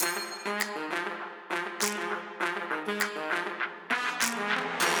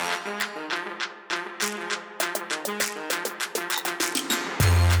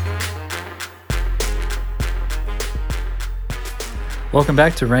Welcome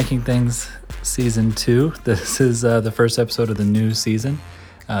back to Ranking Things Season 2. This is the first episode of the new season.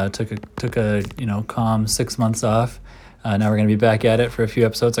 Took a calm 6 months off. Now we're going to be back at it for a few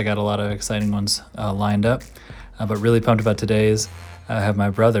episodes. I got a lot of exciting ones lined up. But really pumped about today's. I have my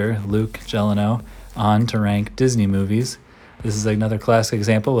brother, Luke Gelano, on to rank Disney movies. This is another classic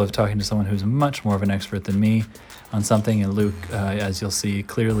example of talking to someone who's much more of an expert than me on something. And Luke, as you'll see,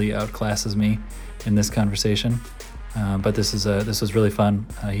 clearly outclasses me in this conversation. But this was really fun.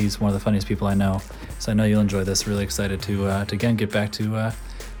 He's one of the funniest people I know, so I know you'll enjoy this. Really excited to again get back to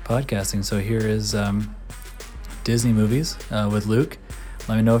podcasting. So here is Disney movies with Luke.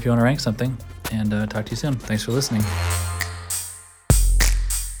 Let me know if you want to rank something, and talk to you soon. Thanks for listening.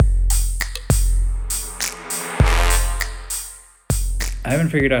 I haven't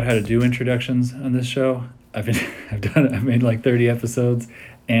figured out how to do introductions on this show. I've made like 30 episodes,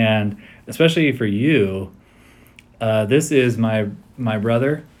 and especially for you. This is my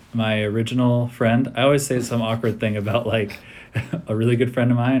brother, my original friend. I always say some awkward thing about like a really good friend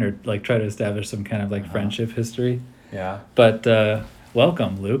of mine, or like try to establish some kind of like friendship history. Yeah. But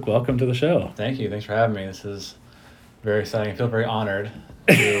welcome, Luke. Welcome to the show. Thank you. Thanks for having me. This is very exciting. I feel very honored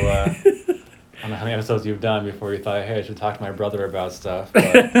to. I don't know how many episodes you've done before you thought, hey, I should talk to my brother about stuff.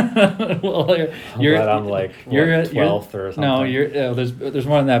 But Well, you're glad I'm like 12th or something. No, there's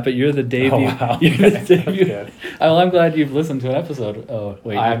more than that. But you're the debut. Oh, wow. You're the debut. Good. Well, I'm glad you've listened to an episode. Oh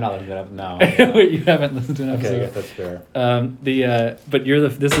wait, I have not listened to it. No. Wait, you haven't listened to an episode. Okay, that's fair. But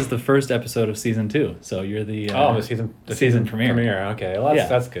this is the first episode of season 2, so you're the the season premiere. Okay, well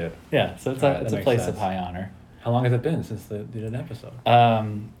that's good. Yeah, so it's Alright, it's a that place makes of sense. high honor. How long has it been since they did an episode?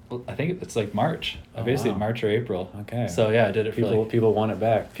 I think it's like March. Oh, Basically wow. March or April. Okay. So yeah, I did it for People want it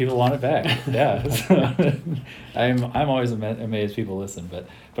back. people want it back. Yeah. So, I'm always amazed people listen, but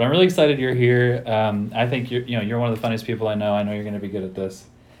I'm really excited you're here. I think you're one of the funniest people I know. I know you're going to be good at this.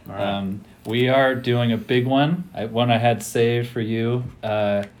 All right. We are doing a big one. One I had saved for you.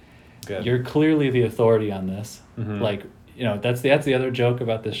 Good. You're clearly the authority on this. Mhm. Like, that's the other joke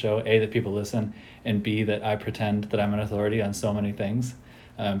about this show. A, that people listen, and B, that I pretend that I'm an authority on so many things.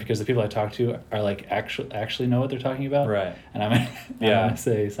 Because the people I talk to are like actually know what they're talking about. Right. And I'm Yeah. gonna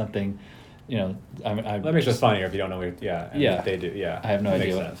say something, That makes it funnier if you don't know what. Yeah. And Yeah. They do. Yeah. I have no That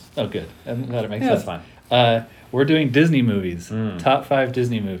idea. Makes sense. Oh, good. I'm glad it makes Yeah, sense. that's fine. We're doing Disney movies, Mm. top 5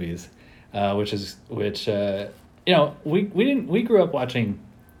 Disney movies, we grew up watching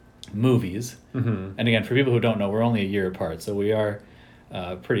movies, Mm-hmm. and again, for people who don't know, we're only a year apart, so we are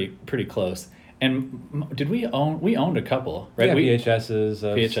pretty close. And we owned a couple, right? Yeah, VHSs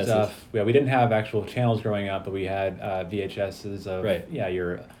of VHSs. stuff. Yeah, we didn't have actual channels growing up, but we had VHSs of. Right. Yeah,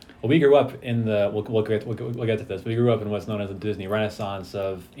 we grew up in the. We'll get to this. We grew up in what's known as the Disney Renaissance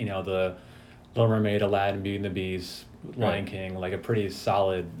of the Little Mermaid, Aladdin, Beauty and the Beast, Lion Right. King, like a pretty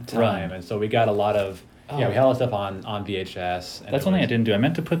solid time, Run. and so we got a lot of. Yeah, we had all the stuff on VHS. And That's one thing I didn't do. I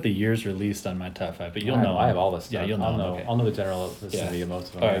meant to put the years released on my top 5, but you'll know. I have all this stuff. Yeah, you'll know. I'll know. Okay. I'll know the general vicinity of most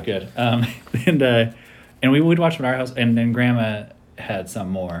of them. All right, good. And we would watch them at our house, and then Grandma had some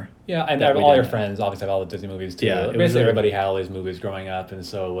more. Yeah, and that we all your didn't. friends obviously have all the Disney movies too. Yeah, it was Basically a- everybody had all these movies growing up, and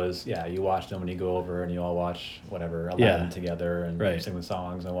so it was, you watch them when you go over and you all watch whatever, Aladdin together and Right. sing the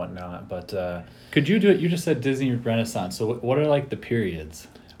songs and whatnot. But, Could you do it? You just said Disney Renaissance, so what are like the periods?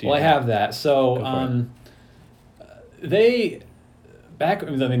 Do you I have that. Go So, for they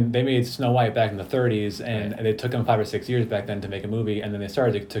made Snow White back in the 30s, and they took them 5 or 6 years back then to make a movie, and then they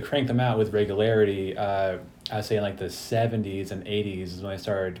started to crank them out with regularity. I'd say in like the 70s and 80s is when they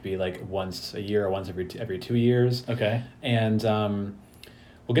started to be like once a year or once every 2 years. Okay. And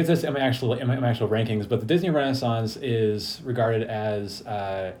we'll get to this in my actual rankings, but the Disney Renaissance is regarded as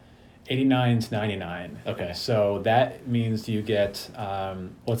 89 to 99. Okay. So that means you get so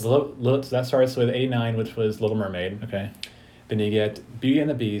that starts with 89, which was Little Mermaid. Okay. Then you get Beauty and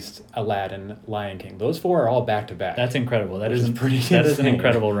the Beast, Aladdin, Lion King. Those 4 are all back to back. That's incredible. That Which is is pretty That is an insane.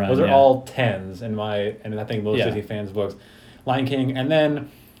 incredible run. Those are yeah. all 10s and I think most Yeah. Disney fans' books. Lion King, and then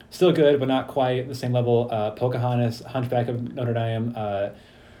still good, but not quite the same level. Pocahontas, Hunchback of Notre Dame,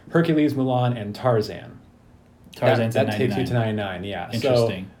 Hercules, Mulan, and Tarzan. Tarzan's that in takes you 99. to 99. Yeah.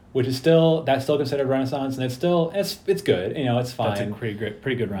 Interesting. So, which is still considered Renaissance, and it's good. It's fine. That's a pretty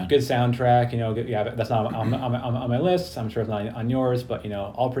good run. Good soundtrack. That's not on my list. I'm sure it's not on yours, but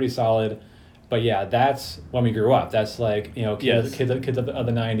all pretty solid. But yeah, that's when we grew up. That's like kids Yes. kids of the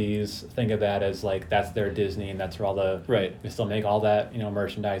 90s think of that as like that's their Disney, and that's where all the Right. they still make all that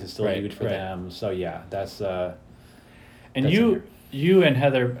merchandise is still Right, huge for right. them. So yeah, that's And that's you and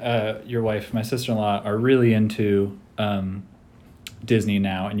Heather, your wife, my sister-in-law, are really into Disney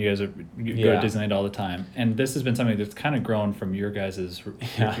now, and you guys go Yeah. to Disneyland all the time. And this has been something that's kind of grown from your guys'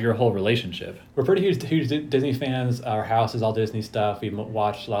 your whole relationship. We're pretty huge Disney fans. Our house is all Disney stuff. We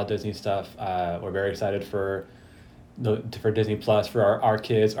watched a lot of Disney stuff. We're very excited for Disney Plus for our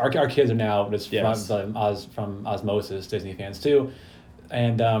kids. Our kids are now just Yes. from osmosis Disney fans too.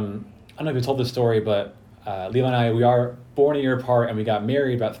 And I don't know if you told this story, but Levi and I, we are born a year apart, and we got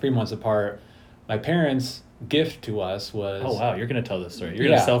married about 3 months apart. My parents' gift to us was. Oh wow, you're gonna tell this story. You're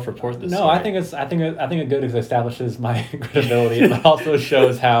gonna self-report this. No, story. I think it's good because it establishes my credibility, and it also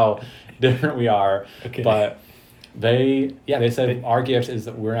shows how different we are. Okay. But they said our gift is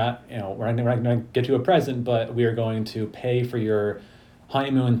that we're not going to get you a present, but we are going to pay for your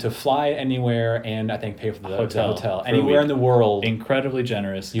honeymoon to fly anywhere, and I think pay for the hotel for a anywhere week. in the world Incredibly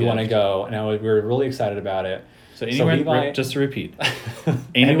generous. you want to go. And we were really excited about it. So anywhere, Levi- just to repeat,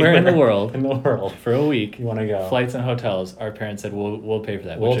 anywhere in the world for a week, you want to go. flights and hotels. Our parents said we'll pay for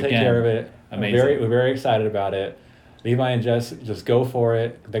that. We'll which take again, care of it. Amazing. We're very excited about it. Levi and Jess just go for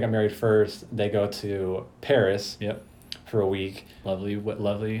it. They got married first. They go to Paris Yep. for a week.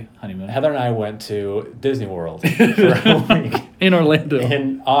 Lovely honeymoon. Heather and I went to Disney World for a week In Orlando.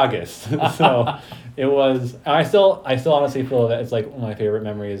 in August. So it was. I still honestly feel that it's like one of my favorite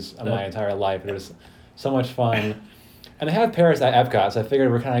memories of my entire life. It was so much fun. And they have Paris at Epcot, so I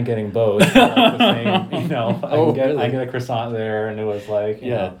figured we're kind of getting both. Like the same, I get a croissant there, and it was like, you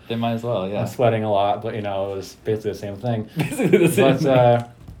know, they might as well. Yeah. I'm sweating a lot, but it was basically the same thing. Basically the same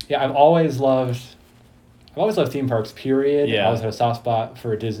But I've always loved theme parks. Period. Yeah. I always had a soft spot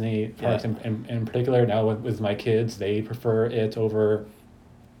for Disney parks in particular. Now with my kids, they prefer it over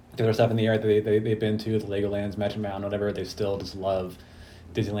the other stuff in the area that they've been to, the Legolands, Magic Mountain, whatever. They still just love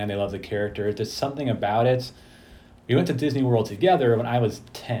Disneyland. They love the characters. There's something about it. We went to Disney World together when I was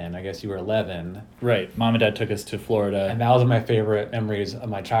 10. I guess you were 11. Right. Mom and Dad took us to Florida. And that was my favorite memories of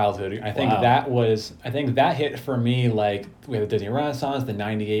my childhood. I think that hit for me, like, we had the Disney Renaissance, the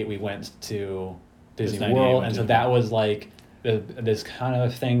 98 we went to Disney World, and so that was like this kind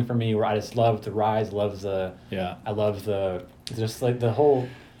of thing for me where I just love the rides, I love just like the whole,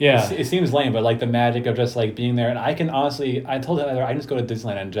 it seems lame, but like the magic of just like being there. And I can honestly, I told Heather, I can just go to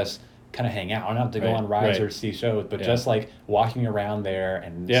Disneyland and just kind of hang out. I don't have to go on rides or see shows, but just like walking around there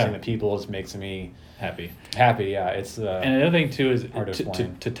and seeing the people just makes me happy. Yeah, it's and another thing too is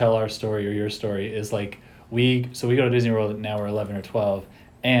to tell our story or your story is like we go to Disney World now, we're 11 or 12,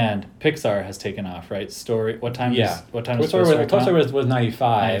 and Pixar has taken off, right? What time Toy Story was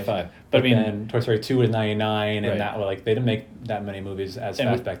 95. But I mean, then Toy Story 2 was 99, and that they didn't make that many movies as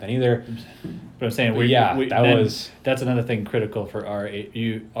fast back then either. But I'm saying that's another thing critical for our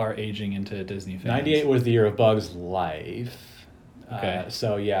aging into Disney fans. 98 was the year of Bug's Life. Okay.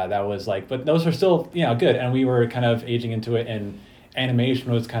 That was but those are still good, and we were kind of aging into it, and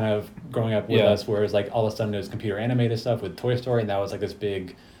animation was kind of growing up with us, whereas all of a sudden it was computer animated stuff with Toy Story, and that was this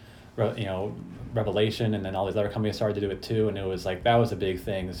big, revelation, and then all these other companies started to do it too, and it was that was a big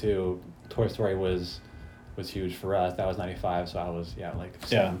thing too. Toy Story was huge for us. That was 95, so I was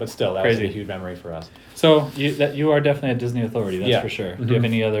 7, but still that was a huge memory for us. So you are definitely a Disney authority, that's for sure. Mm-hmm. Do you have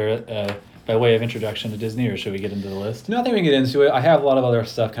any other by way of introduction to Disney, or should we get into the list? No, I think we can get into it. I have a lot of other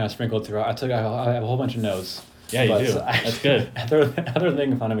stuff kind of sprinkled throughout. I have a whole bunch of notes. Yeah, you do. That's good. Heather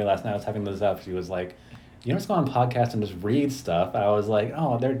making fun of me last night. I was having this up. She was like, "You don't just go on podcasts and just read stuff." And I was like,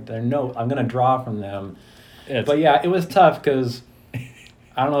 "Oh, they're no. I'm gonna draw from them." But it was tough because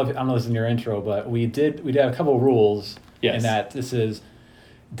I don't know if this is in your intro, but we did have a couple of rules. Yes. In that this is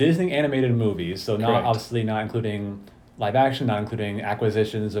Disney animated movies, so obviously not including live action, not including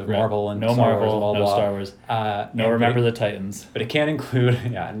acquisitions of Marvel and Star Wars, blah, blah, Star Wars. No Remember the Titans. But it can include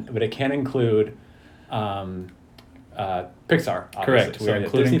Pixar. Obviously. Correct. We are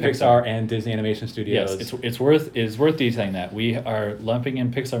including Disney, Pixar, and Disney Animation Studios. Yes, it's worth detailing that we are lumping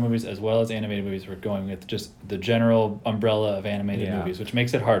in Pixar movies as well as animated movies. We're going with just the general umbrella of animated movies, which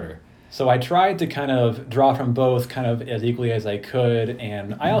makes it harder. So I tried to kind of draw from both kind of as equally as I could,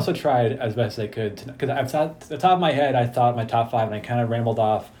 and I also tried as best as I could, because at the top of my head I thought my top 5, and I kind of rambled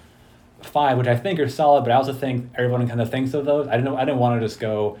off 5, which I think are solid, but I also think everyone kind of thinks of those. I didn't want to just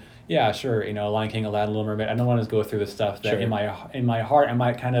go, yeah, sure, Lion King, Aladdin, Little Mermaid. I don't want to just go through the stuff that in my heart I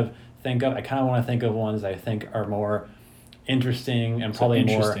might kind of think of. I kind of want to think of ones I think are more interesting and probably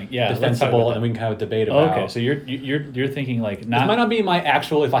more defensible, and we can kind of debate about. Okay, so you're thinking not. This might not be my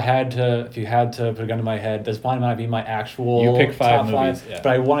actual. If you had to put a gun to my head, this probably might not be my actual. You pick 5 movies,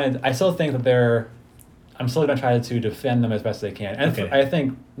 but I still think that I'm still gonna try to defend them as best as I can, and I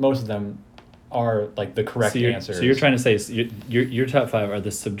think most of them are the correct answers. So you're trying to say your top 5 are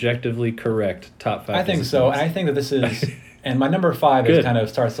the subjectively correct top 5. I think so, and I think that this is And my number 5 Good. is kind of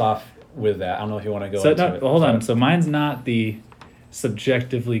starts off with that. I don't know if you want to go So into no, it. hold on. So mine's not the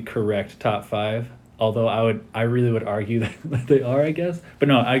subjectively correct top 5. Although I really would argue that they are, I guess. But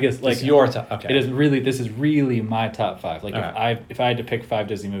no, I guess like It's your top. Okay. it is really. This is really my top 5. Like Alright. if I had to pick 5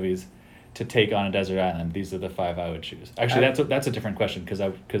 Disney movies to take on a desert island, these are the 5 I would choose. Actually, that's a different question because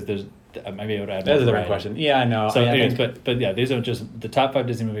there's maybe I would add. That's a more different variety. question. Yeah, I know. So, I anyways, think- but yeah, these are just the top 5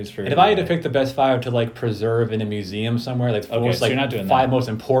 Disney movies for. and if I had to pick the best 5 to like preserve in a museum somewhere, like Okay, most, so like you're not doing 5 that. most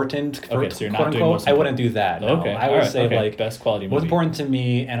important, Okay, so you're not quote doing unquote, most I wouldn't do that. No. Okay, I would alright, say okay, like best quality what's movie. important to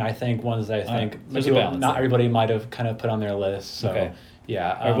me, and I think ones that I think There's a people- balance not there. everybody might have kind of put on their list. So Okay.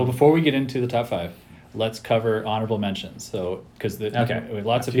 yeah. All right, well, before we get into the top 5, let's cover honorable mentions. So because okay.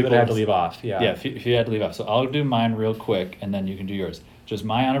 lots of Few people that have to leave off. Yeah. Yeah, if you had to leave off. So I'll do mine real quick, and then you can do yours. Just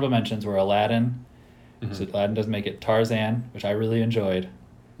my honorable mentions were Aladdin. Mm-hmm. So Aladdin doesn't make it. Tarzan, which I really enjoyed.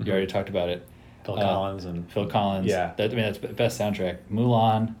 You already talked about it. Phil Collins and Phil Collins. Yeah. That's best soundtrack.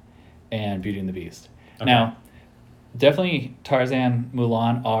 Mulan, and Beauty and the Beast. Okay. Now, definitely Tarzan,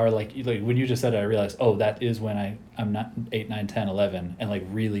 Mulan are like when you just said it, I realized, oh, that is when I'm not 8, 9, 10, 11, and like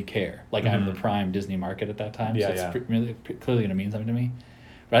really care. Like I'm the prime Disney market at that time. Yeah, so it's yeah. really clearly gonna mean something to me.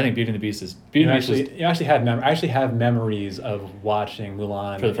 But I think Beauty and the Beast is Beauty You and the Beast actually, you actually had I actually have memories of watching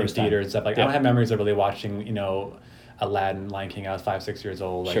Mulan For the first in time. theater and stuff. Like Yeah. I don't have memories of really watching, Aladdin, Lion King. I was 5, 6 years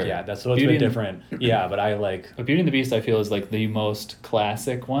old. Like Sure. yeah, that's so it's Beauty been and- different. Yeah, but I like But Beauty and the Beast, I feel, is like the most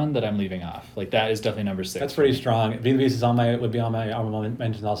classic one that I'm leaving off. Like that is definitely number 6. that's for pretty me. strong. Beauty and the Beast is would be on my honorable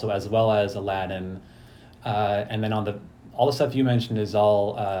mentions also, as well as Aladdin, and then on the all the stuff you mentioned is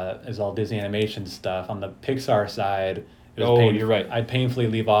all Disney animation stuff. On the Pixar side, it Oh, you're right. I'd painfully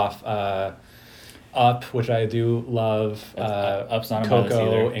leave off Up, which I do love. Up's not on my list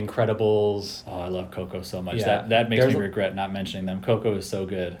Coco, either. Incredibles. Oh, I love Coco so much. Yeah. That makes me There's a- regret not mentioning them. Coco is so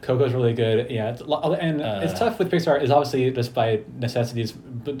good. Coco's really good. Yeah, it's tough with Pixar. Is obviously just by necessities,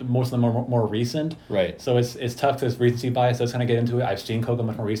 but most of them are more recent. Right. So it's tough to recency bias. So let's kind of get into it. I've seen Coco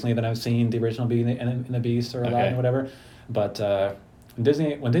much more recently than I've seen the original Beauty and the Beast or Aladdin Okay. or whatever. But when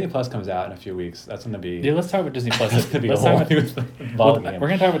Disney Plus comes out in a few weeks, that's gonna be Yeah, let's talk about Disney Plus. that's gonna be a Let's whole talk about, new ball we're game.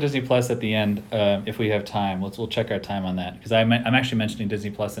 going to talk about Disney Plus at the end if we have time. We'll check our time on that because I'm actually mentioning Disney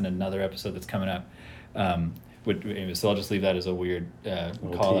Plus in another episode that's coming up. So I'll just leave that as a weird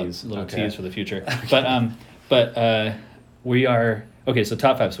tease. little Okay. tease for the future. But we are okay. So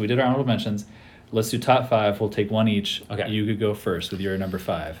top 5. So we did our honorable mentions. Let's do top 5. We'll take one each. Okay. You could go first with your number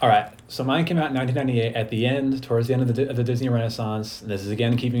 5. All right, so mine came out in 1998 at the end, towards the end of the Disney Renaissance. This is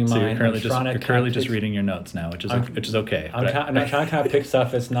again keeping in So mind. you're currently I'm trying to just currently kind just of reading your notes now, which is okay. I'm but not trying to kind of pick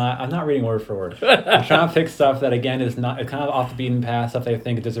stuff that's not. I'm not reading word for word. I'm trying to pick stuff that again is not. It's kind of off the beaten path. Stuff that I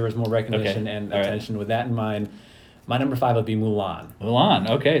think deserves more recognition Okay, and all right. attention. With that in mind, my number 5 would be Mulan, Mulan.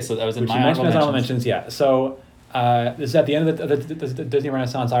 Okay, so that was in which my you mentioned as honorable honorable mentions. mentions. Yeah. So this is at the end of the Disney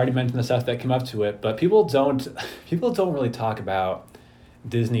Renaissance. I already mentioned the stuff that came up to it, but people don't really talk about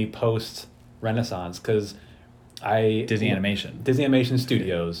Disney post Renaissance because Disney Animation. Disney Animation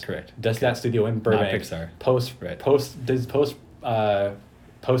Studios. Correct. Just that studio in Burbank. Pixar. Post Right. post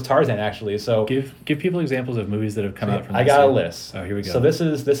Tarzan actually. So Give people examples of movies that have come out from. I this got a year. list. Oh, here we go. So this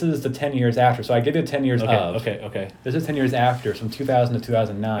is the 10 years after. So I give you 10 years Okay. of. Okay. This is 10 years after, from 2000 to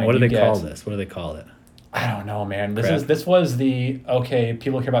 2009. What do You they call get- this? What do they call it? I don't know, man. Crap. This was the okay.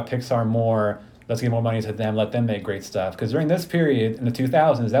 People care about Pixar more. Let's give more money to them. Let them make great stuff. Because during this period in the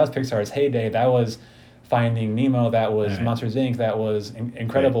 2000s, that was Pixar's heyday. That was Finding Nemo. That was Right. Monsters Inc. That was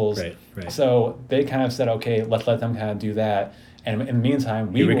Incredibles. Right. So they kind of said, okay, let's let them kind of do that. And in the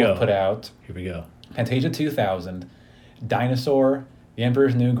meantime, we Here we will go. put out Here we go. Fantasia 2000, Dinosaur, The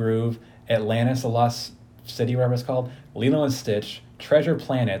Emperor's New Groove, Atlantis, The Lost City, whatever it's called, Lilo and Stitch, Treasure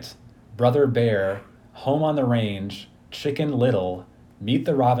Planet, Brother Bear, Home on the Range, Chicken Little, Meet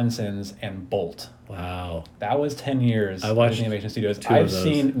the Robinsons, and Bolt. Wow. That was 10 years I watched Disney Animation Studios. 2 of I've those.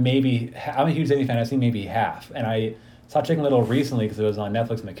 seen maybe, I'm a huge Disney fan, I've seen maybe half. And I saw Chicken Little recently because it was on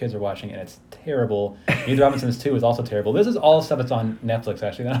Netflix and the kids are watching it, and it's terrible. Meet the Robinsons 2 is also terrible. This is all stuff that's on Netflix,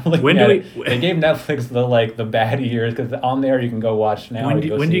 actually. And I'm looking When at do it. we- They gave Netflix the bad years because on there you can go watch now. When you do-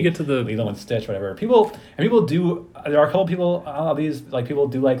 go when do you see get to the- Lilo and Stitch, whatever. People do, there are a couple people, these, like, people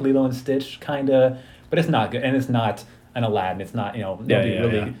do like Lilo and Stitch, kind of, but it's not good. And it's not an Aladdin. It's not, nobody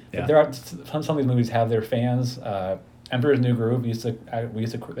really. yeah. There are some of these movies have their fans. Emperor's New Groove they used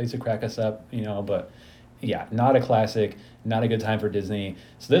to crack us up, but yeah, not a classic, not a good time for Disney.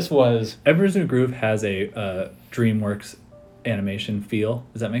 So this was Emperor's New Groove has a DreamWorks animation feel.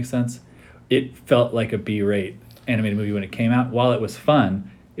 Does that make sense? It felt like a B-rate animated movie when it came out. While it was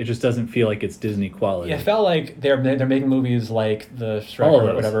fun, It just doesn't feel like it's Disney quality. Yeah, it felt like they're making movies like the Shrek All of or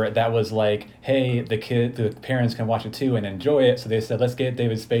those. whatever. That was like, hey, the parents can watch it too and enjoy it. So they said, let's get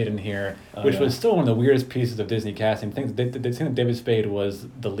David Spade in here, which yeah. was still one of the weirdest pieces of Disney casting. Things they think that David Spade was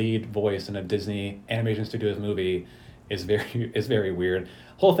the lead voice in a Disney animation studios movie is very weird.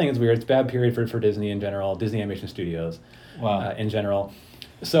 Whole thing is weird. It's a bad period for Disney in general, Disney animation studios, Wow. in general.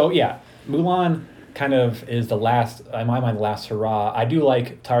 So yeah, Mulan kind of is the last, in my mind, the last hurrah. I do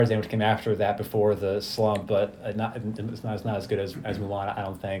like Tarzan, which came after that before the slump, but it's not as good as Mulan, I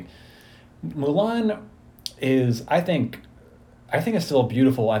don't think. Mulan is, I think it's still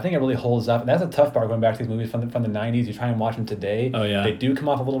beautiful. I think it really holds up. And that's a tough part going back to these movies from the 90s. You try and watch them today. Oh, yeah. They do come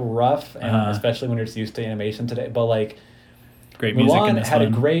off a little rough, and especially when you're just used to animation today. But like, Great music in Mulan this had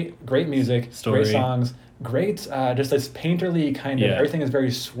one. a great music, Story. great songs, great just this painterly kind of, Yeah. everything is very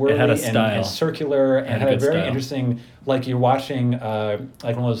swirly It had a and style. circular, and Had a had a good very style. interesting, like you're watching like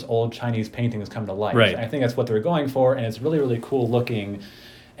one of those old Chinese paintings come to life. Right. I think that's what they were going for, and it's really, really cool looking,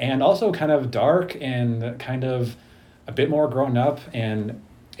 and also kind of dark and kind of a bit more grown up, and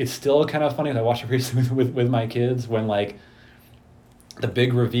it's still kind of funny. I watched it recently with my kids when like the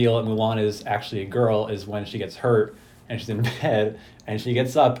big reveal at Mulan is actually a girl is when she gets hurt and she's in bed and she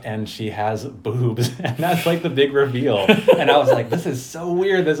gets up and she has boobs and that's like the big reveal. And I was like, this is so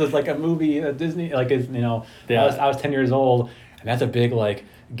weird. This is like a movie, a Disney, like it's, Yeah. I was 10 years old, and that's a big like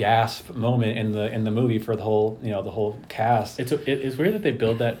gasp moment in the movie for the whole the whole cast. It's weird that they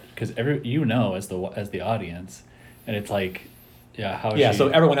build that because as the audience, and it's like, yeah, how is Yeah, she, so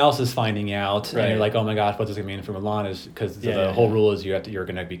everyone else is finding out, Right. and you're like, "Oh my gosh, what's this gonna mean for Mulan?" Is because the whole rule is you're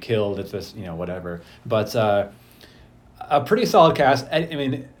gonna be killed. It's this, whatever. But a pretty solid cast. I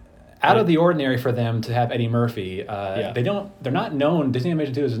mean, out of the ordinary for them to have Eddie Murphy. They're not known. Disney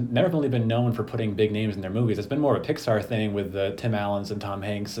Animation Studios has never really been known for putting big names in their movies. It's been more of a Pixar thing with the Tim Allens and Tom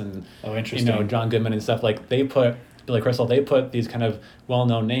Hanks and interesting. John Goodman and stuff. Like they put Billy Crystal. They put these kind of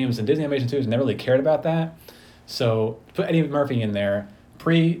well-known names, and Disney Animation Studios never really cared about that. So put Eddie Murphy in there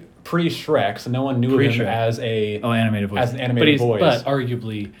pre Shrek, so no one knew him Pre-Shrek. as animated voice, as an animated voice, but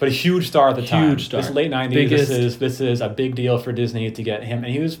arguably but a huge star at the time. Huge star. This late 90s. Biggest- This is a big deal for Disney to get him,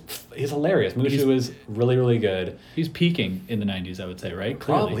 and he's hilarious. Mushu was really, really good. he's peaking in the 90s, I would say, right?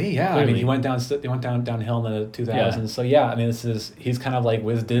 Probably, yeah. Clearly. I mean, he went downhill in the 2000s. So yeah, I mean, he's kind of like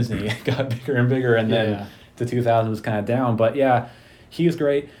with Disney, got bigger and bigger, and then the 2000s was kind of down. But yeah, he was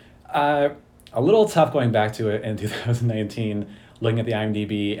great. A little tough going back to it in 2019, looking at the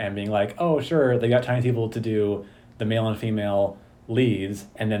IMDb and being like, oh sure, they got Chinese people to do the male and female leads,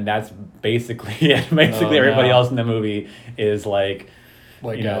 and then that's basically it. Basically, everybody else in the movie is like.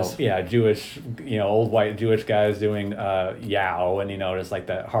 guys. Jewish, old white Jewish guys doing Yao, and just like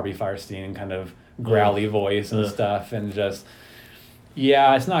that Harvey Fierstein kind of growly voice and stuff, and just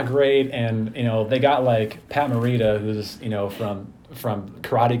it's not great. And they got like Pat Morita, who's from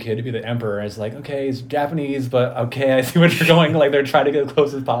Karate Kid, to be the Emperor. And it's like, okay, he's Japanese, but okay, I see what you're going. Like they're trying to get as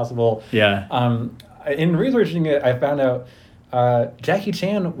close as possible. Yeah. In researching it, I found out Jackie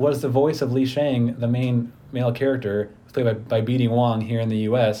Chan was the voice of Li Shang, the main male character, played by B.D. Wong here in the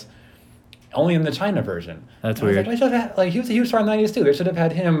U.S., only in the China version. That's And I was weird. like, they should have he was a huge star in the 90s too. They should have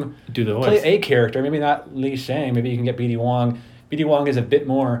had him Do the play voice. a character, maybe not Li Shang. Maybe you can get B.D. Wong. B.D. Wong is a bit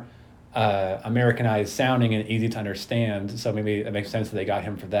more Americanized sounding and easy to understand, so maybe it makes sense that they got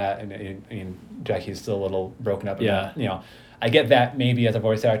him for that. And Jackie's still a little broken up. Yeah. I get that maybe as a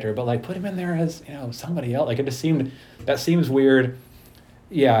voice actor, but like put him in there as somebody else. Like it just seems weird.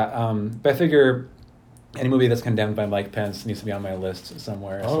 Yeah, but I figure any movie that's condemned by Mike Pence needs to be on my list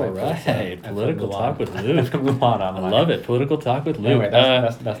somewhere. All I put, right. I put Political Mulan. talk with I Luke. put Mulan on I mine. love it. Political talk with Luke. Anyway,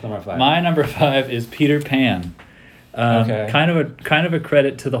 that's number 5. My number 5 is Peter Pan. Okay. Kind of a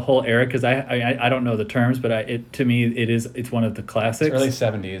credit to the whole era because I don't know the terms, but to me it's one of the classics. It's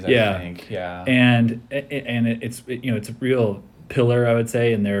early 70s, I think. Yeah. And it's it's a real pillar, I would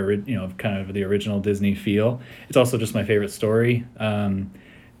say, in their kind of the original Disney feel. It's also just my favorite story.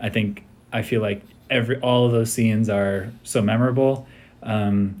 I feel like all of those scenes are so memorable.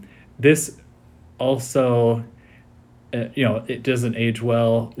 This also, it doesn't age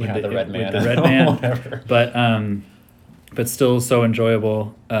well with the Red Man. With the Red Man, Whatever. but still so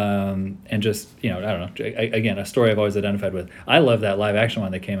enjoyable. And just I don't know. Again, a story I've always identified with. I love that live action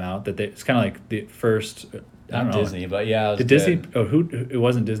one that came out. It's kind of like the first. I don't Not know. Disney, but yeah. It was Did Disney? good. Oh, who? It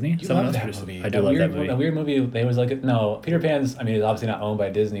wasn't Disney. You Someone love else that produced it. movie. I do love that movie. A weird movie. They was like no. Peter Pan's. I mean, it's obviously not owned by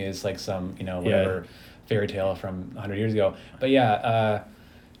Disney. It's like some whatever fairy tale from 100 years ago. But yeah,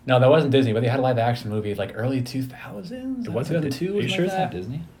 no, that wasn't Disney. But they had a live action movie like early 2000s. It wasn't 2002. Are you sure it's not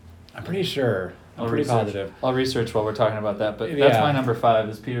Disney? I'm pretty sure. I'm pretty positive. I'll research while we're talking about that. But Yeah. that's my number 5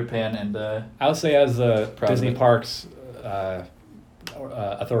 is Peter Pan and I would say as the Proud of Disney it. Parks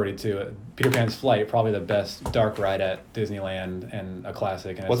authority too, Peter Pan's Flight, probably the best dark ride at Disneyland and a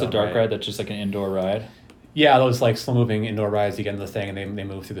classic. And what's a dark ride that's just like an indoor ride? Yeah, those like slow moving indoor rides. You get into the thing and they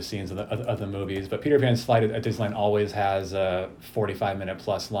move through the scenes of the movies. But Peter Pan's Flight at Disneyland always has a 45-minute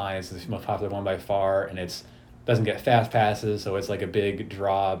plus line. It's the most popular one by far, and it's doesn't get fast passes, so it's like a big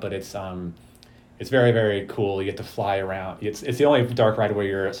draw. But it's very, very cool. You get to fly around. It's the only dark ride where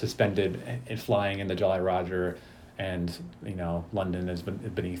you're suspended and flying in the Jolly Roger, and London is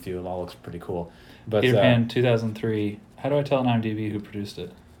beneath you. It all looks pretty cool. But Peter Pan 2003. How do I tell on IMDb who produced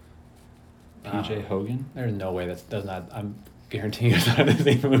it? P.J. Hogan? There's no way that does not. I'm guaranteeing it's not a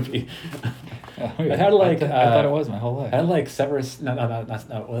Disney movie. Oh, It had like I thought it was my whole life. I had like Severus. No.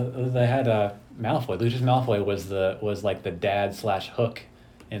 They had Malfoy. Lucius Malfoy was like the dad / Hook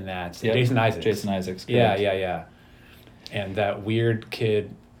in that. Yep. Jason Isaacs. Jason Isaacs. Yeah, correct. yeah. And that weird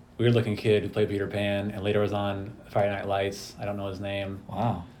looking kid who played Peter Pan and later was on Friday Night Lights. I don't know his name.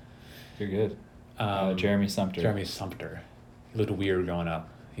 Wow, you're good. Jeremy Sumpter. Jeremy Sumpter. He looked weird growing up.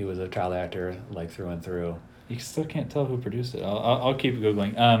 He was a child actor like through and through. You still can't tell who produced it. I'll keep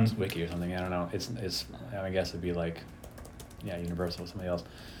googling. It's Wiki or something. I don't know. It's I guess it'd be like, Universal or somebody else.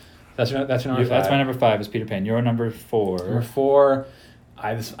 That's your number 5. That's my number 5 is Peter Pan. Your number 4. Number 4,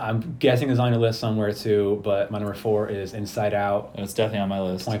 I'm guessing is on your list somewhere too, but my number 4 is Inside Out. It's definitely on my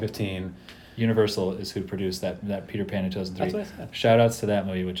list. 2015. Universal is who produced that Peter Pan in 2003. That's what I said. Shout outs to that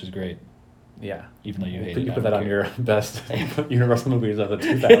movie, which is great. Yeah. Even though you hate You it. put I that don't on care. your best Universal movies of the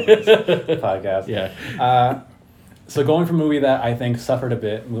 2000s podcast. Yeah. So going from a movie that I think suffered a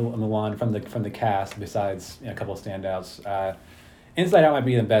bit, Mulan, from the cast, besides a couple of standouts, Inside Out might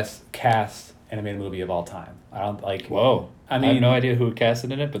be the best cast animated movie of all time. I don't like. Whoa. I I mean, have no idea who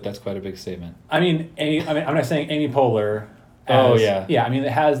casted in it, but that's quite a big statement. I'm not saying Amy Poehler. Oh, yeah. Yeah, I mean,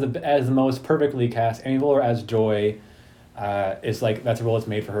 it has the most perfectly cast. Amy Poehler as Joy. Is like that's a role that's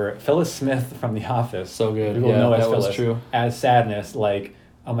made for her. Phyllis Smith from The Office. So good. People Yeah, know as that was Phyllis. true. As Sadness, like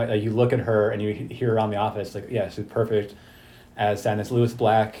you look at her and you hear her on The Office, like she's perfect as Sadness. Lewis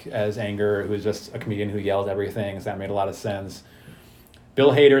Black as Anger, who's just a comedian who yells everything. So that made a lot of sense.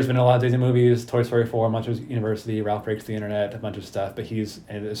 Bill Hader's been in a lot of Disney movies, Toy Story 4, Monsters University, Ralph Breaks the Internet, a bunch of stuff. But he's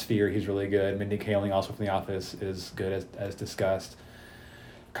in Sphere. He's really good. Mindy Kaling, also from The Office, is good as discussed.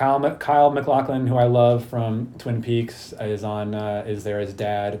 Kyle MacLachlan, who I love from Twin Peaks, is there as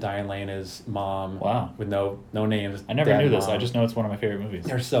dad. Diane Lane is mom. Wow. With no names. I never Dad, knew this. mom. I just know it's one of my favorite movies.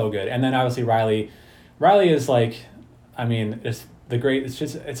 They're so good. And then obviously Riley. Riley is like, I mean, it's a great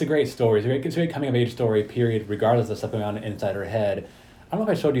story. It's a great coming of age story, period, regardless of stuff going on inside her head. I don't know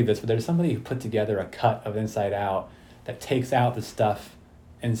if I showed you this, but there's somebody who put together a cut of Inside Out that takes out the stuff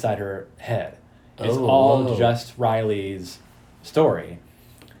inside her head. It's all whoa. just Riley's story.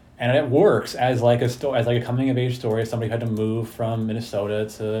 And it works as like a coming of age story. Somebody who had to move from Minnesota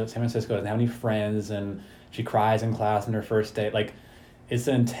to San Francisco, doesn't have any friends, and she cries in class on her first day. Like, it's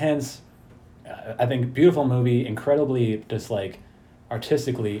an intense, I think, beautiful movie, incredibly just like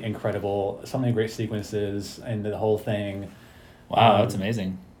artistically incredible. So many great sequences and the whole thing. Wow, that's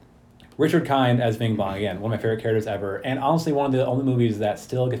amazing. Richard Kind as Bing Bong, again, one of my favorite characters ever, and honestly one of the only movies that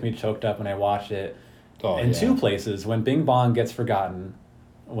still gets me choked up when I watch it. In two places, when Bing Bong gets forgotten.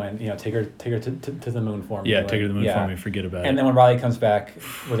 When take her to the moon for me. Yeah, take her to the moon for me. Forget about it. And then when Riley comes back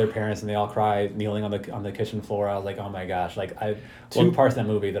with her parents and they all cry, kneeling on the kitchen floor, I was like, oh my gosh! Like two parts of that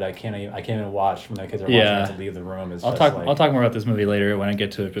movie that I can't even watch when the kids are watching it to leave the room. I'll talk more about this movie later when I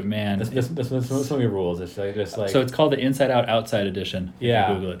get to it. But man, this movie rules. It's just like so it's called the Inside Out Outside Edition.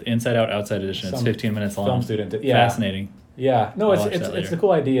 Yeah, Google it. The Inside Out Outside Edition. It's 15 minutes long. Film student. Yeah, fascinating. Yeah, no, it's a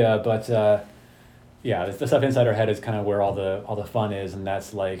cool idea, but. Yeah, the stuff inside her head is kind of where all the fun is, and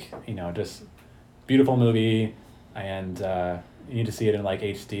that's like just beautiful movie, and you need to see it in like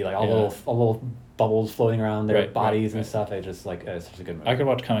HD, like all little bubbles floating around their bodies and stuff. It's just like it's such a good movie. I could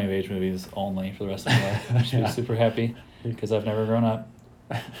watch coming of age movies only for the rest of my life. I should be super happy because I've never grown up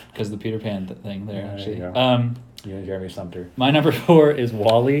because of the Peter Pan thing there. Actually, you and Jeremy Sumpter. My number 4 is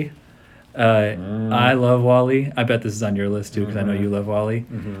WALL-E. I love WALL-E. I bet this is on your list too because I know you love WALL-E.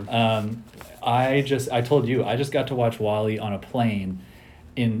 I told you I just got to watch WALL-E on a plane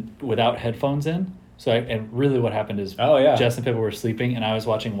without headphones in. So and really what happened is Jess and Pippa were sleeping and I was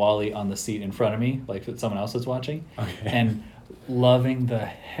watching WALL-E on the seat in front of me, like someone else was watching, and loving the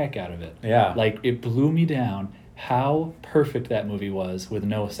heck out of it. Yeah. Like it blew me down how perfect that movie was with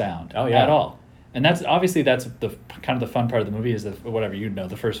no sound at all. And that's obviously that's the kind of the fun part of the movie is that whatever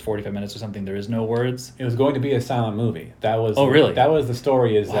the first 45 minutes or something there is no words. It was going to be a silent movie. That was really? That was the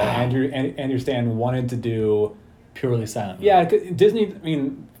story. Is that Wow. Andrew Stanton wanted to do Purely silent. Movie. Yeah, Disney. I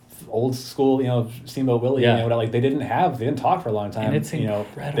mean, old school. Steamboat Willie. Yeah. Like they didn't talk for a long time. And it's They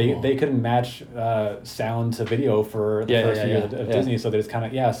incredible. couldn't match sound to video for the first year of Disney. So there's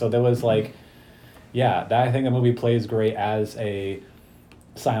kind of So there was like, that I think the movie plays great as a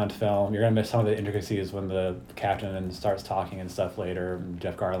silent film. You're gonna miss some of the intricacies when the captain starts talking and stuff later. And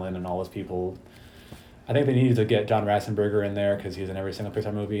Jeff Garland and all those people. I think they needed to get John Ratzenberger in there because he's in every single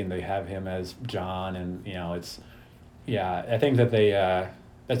Pixar movie, and they have him as John. And it's, I think that they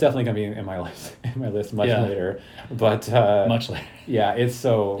that's definitely gonna be in my list much later. But much later. Yeah, it's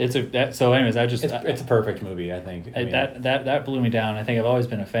so. So anyways, It's a perfect movie. I think. That blew me down. I think I've always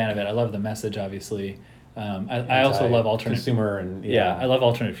been a fan of it. I love the message, obviously. I also love alternate consumer and I love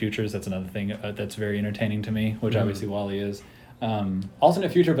alternate futures. That's another thing that's very entertaining to me, which obviously Wall-E is.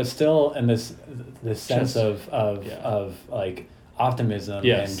 Alternate future, but still in this sense of like optimism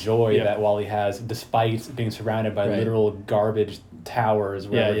and joy that Wall-E has, despite being surrounded by literal garbage towers.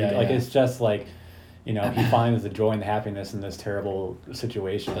 It's just like, he finds the joy and the happiness in this terrible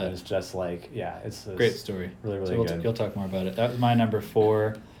situation, and it's just like it's a great story. Really, really good. You'll talk more about it. That was my number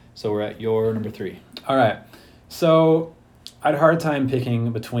 4. So we're at your number 3. All right. So I had a hard time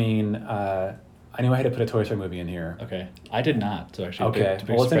picking between. I knew I had to put a Toy Story movie in here. Okay. I did not. So actually, okay.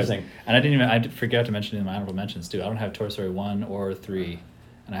 Well, it's interesting. And I forgot to mention in my honorable mentions too. I don't have Toy Story 1 or 3,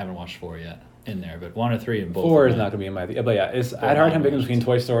 and I haven't watched 4 yet in there. But 1 or 3 in both. 4 is not going to be in my. But yeah, I had a hard time picking between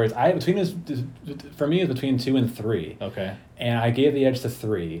Toy Stories. For me, it's between 2 and 3. Okay. And I gave the edge to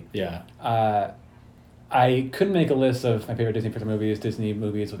 3. Yeah. I couldn't make a list of my favorite Disney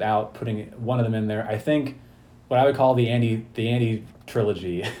movies, without putting one of them in there. I think what I would call the Andy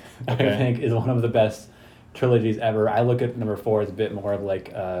trilogy, I think, is one of the best trilogies ever. I look at number 4 as a bit more of not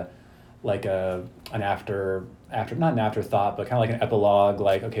an afterthought, but kind of like an epilogue.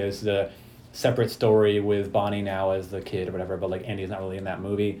 Like, okay, this is a separate story with Bonnie now as the kid or whatever, but like Andy's not really in that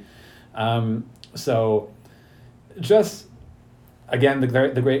movie. So just. Again,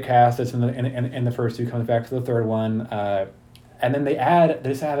 the great cast that's in the first 2 comes back for the third one, and then they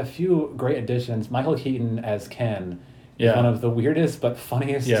just add a few great additions. Michael Keaton as Ken is one of the weirdest but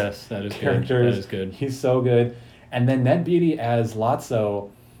funniest characters. That is good. He's so good, and then Ned Beatty as Lotso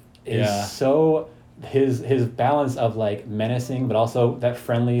is so his balance of like menacing but also that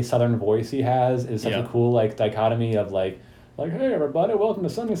friendly Southern voice he has is such a cool like dichotomy of like hey everybody, welcome to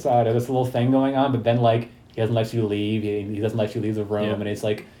Sunnyside, or this little thing going on, but then like. He doesn't let you leave. He doesn't let you leave the room, and it's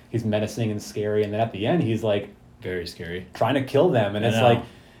like he's menacing and scary. And then at the end, he's like very scary, trying to kill them. And it's like,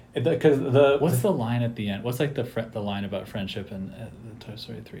 because what's the line at the end? What's like the line about friendship in Toy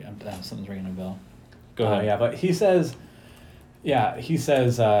Story 3? Something's ringing a bell. Go ahead. Yeah, but he says, he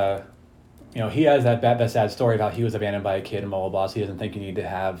has that sad story about he was abandoned by a kid in Moabos. He doesn't think you need to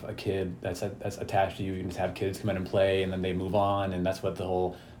have a kid that's attached to you. You can just have kids come in and play, and then they move on, and that's what the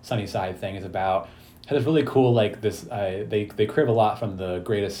whole Sunnyside thing is about. And it's really cool, like this. They crib a lot from The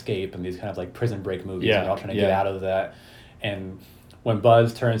Great Escape and these kind of like Prison Break movies. Yeah, and they're all trying to get out of that. And when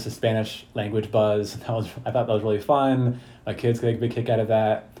Buzz turns to Spanish language Buzz, I thought that was really fun. My kids get a big kick out of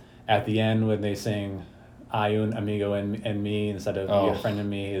that. At the end, when they sing "Hay un amigo en me" instead of "Be a friend in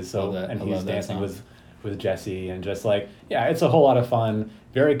me," he's dancing with Jesse, and just like it's a whole lot of fun.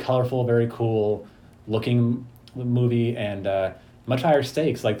 Very colorful, very cool looking movie, and much higher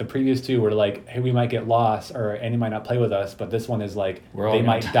stakes. Like the previous 2 were like, hey, we might get lost, or Andy might not play with us, but this one is like they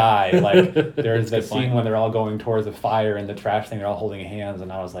might die. Like there's that scene when they're all going towards the fire and the trash thing, they're all holding hands,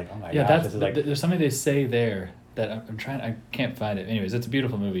 and I was like, oh my gosh, this is like there's something they say there that I can't find it. Anyways, it's a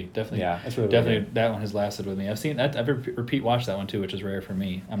beautiful movie. Definitely. Yeah, it's really definitely good. That one has lasted with me. I've repeat watched that one too, which is rare for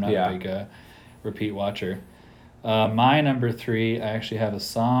me. I'm not a big repeat watcher. My number 3, I actually have a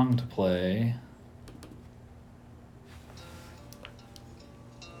song to play.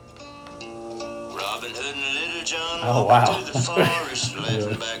 Oh wow!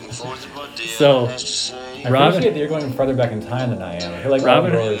 So, I appreciate that you're going further back in time than I am. I feel like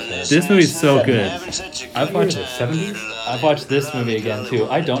Robin, this movie's so good. I've watched the 70s. I've watched this movie again too.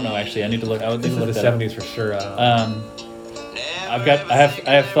 I don't know actually. I need to look. I would think the 70s for sure. I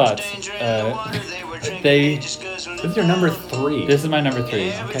have thoughts. This is your number 3. This is my number 3.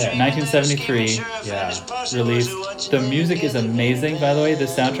 Okay. 1973. Yeah. Release. The music is amazing, by the way. The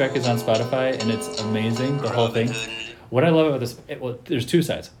soundtrack is on Spotify, and it's amazing. The whole thing. What I love about this, there's 2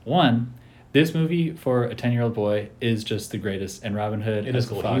 sides. One, this movie for a 10-year-old boy is just the greatest, and Robin Hood as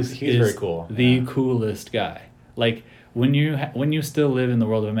the cool. Fox He's very cool. The coolest guy. Like when you still live in the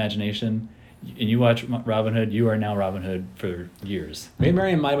world of imagination, and you watch Robin Hood, you are now Robin Hood for years. Maid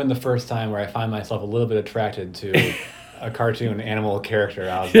Marian might have been the first time where I find myself a little bit attracted to a cartoon animal character.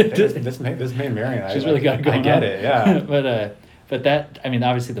 I was like, this Maid Marian, She's really got it going I get on. it, yeah. But that, I mean,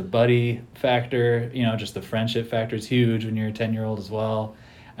 obviously the buddy factor, you know, just the friendship factor is huge when you're a 10-year-old as well,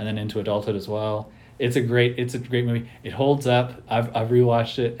 and then into adulthood as well. It's a great movie. It holds up. I've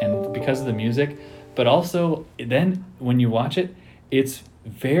rewatched it, and because of the music, but also then when you watch it, it's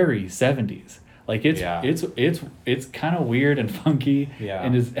very 70s. Like it's kind of weird and funky,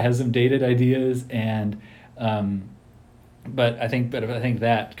 and has some dated ideas, and but I think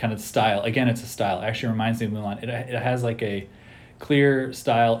that kind of style, again, it's a style. It actually reminds me of Mulan. It has like a clear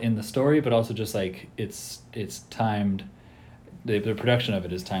style in the story, but also just like it's timed. The production of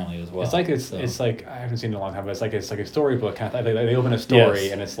it is timely as well. It's like I haven't seen it in a long time, but it's like a storybook kind of thing. They open a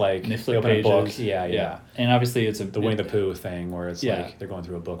story and it's like and they open a book. Yeah. And obviously it's the Winnie the Pooh thing where it's like they're going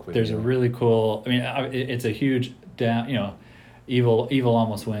through a book with There's a really cool. I mean, it's a huge down. You know, evil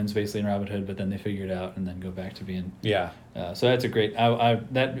almost wins basically in Robin Hood, but then they figure it out and then go back to being. Yeah. So that's a great.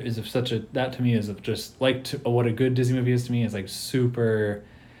 That to me is just like what a good Disney movie is to me is like super,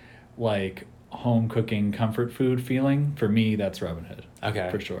 like, home cooking comfort food feeling. For me, that's Robin Hood. Okay.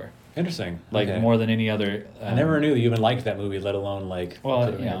 For sure. Interesting. Like more than any other. I never knew that you even liked that movie, let alone like. Well,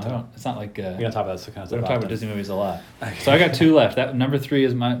 it's not like. We don't talk about this kind of stuff. We don't talk about Disney movies a lot. So I got two left. That number three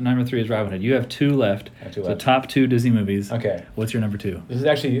is Robin Hood. You have two left. I have two so left. Top two Disney movies. Okay. What's your number two? This is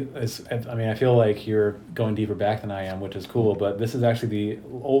actually. I mean, I feel like you're going deeper back than I am, which is cool. But this is actually the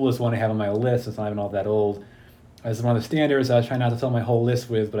oldest one I have on my list. It's not even all that old. This is one of the standards I was trying not to fill my whole list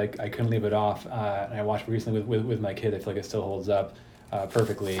with, but I couldn't leave it off. And I watched it recently with my kid. I feel like it still holds up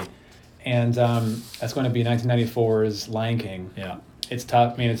perfectly. And that's going to be 1994's Lion King. Yeah. It's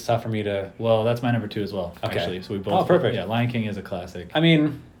tough. I mean, it's tough for me to... Well, that's my number two as well, okay. Actually. So we both... Oh, perfect. Yeah, Lion King is a classic. I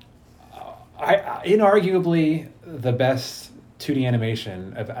mean, I inarguably the best 2D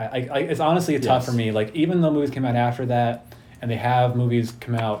animation. It's honestly tough for me. Like, even though movies came out after that, and they have movies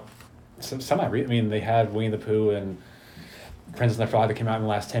come out... I mean, they had Winnie the Pooh and Princess and the Frog that came out in the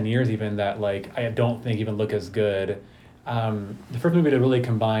last 10 years even that, like, I don't think even look as good. The first movie to really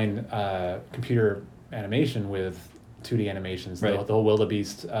combine computer animation with 2D animations, right. the whole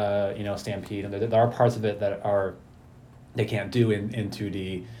Wildebeest, Stampede, and there are parts of it that they can't do in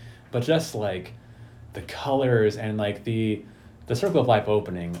 2D, but just, like, the colors and, like, the Circle of Life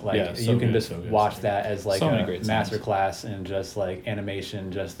opening, like, you can just watch that as like a masterclass in just like animation,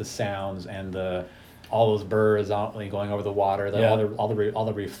 just the sounds and all those birds going over the water, all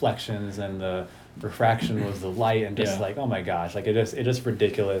the reflections and the refraction was the light and just like, oh my gosh, like it just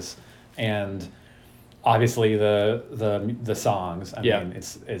ridiculous. And obviously the songs, I mean,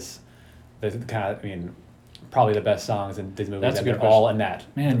 it's the kind of, I mean, probably the best songs in Disney movies. That's a good question. All in that.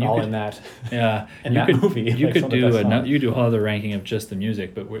 Man, all in that. Yeah. In that movie. You could do a whole other ranking of just the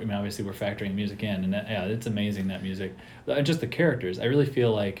music, but obviously we're factoring music in, and it's amazing, that music. And just the characters. I really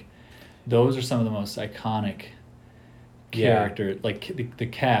feel like those are some of the most iconic characters. Like the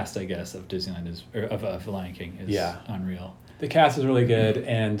cast, I guess, of Disneyland of Lion King is unreal. The cast is really good,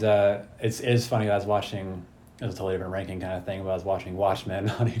 and it's funny. I was watching. It was a totally different ranking kind of thing, but I was watching Watchmen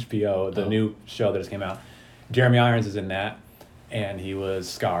on HBO, the new show that just came out. Jeremy Irons is in that, and he was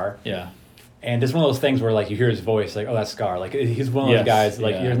Scar. Yeah. And it's one of those things where, like, you hear his voice, like, oh, that's Scar. Like, he's one of those guys,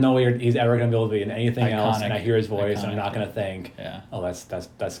 like, there's no way he's ever going to be able to be in anything else, and I hear his voice, and I'm not going to think, oh,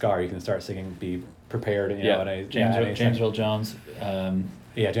 that's Scar. You can start singing, be prepared, you know. James Earl Jones.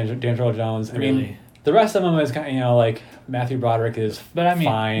 James Earl Jones. I mean, the rest of them is kind of, you know, like, Matthew Broderick is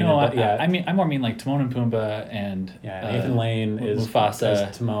fine. No, I more mean like Timon and Pumbaa and... Yeah, Nathan Lane is... Mufasa.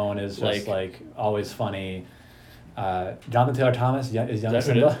 As Timon is just, like always funny. Jonathan Taylor Thomas is young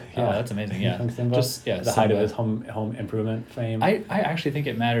Simba. Oh, that's amazing. Yeah, young Simba. Just the height of his home improvement fame. I actually think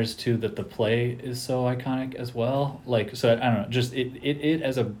it matters too that the play is so iconic as well. Like, so I don't know, just it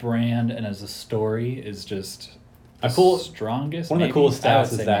as a brand and as a story is just strongest. One of the coolest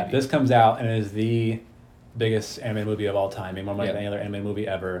stats is that this comes out and it is the biggest animated movie of all time, made more money than any other animated movie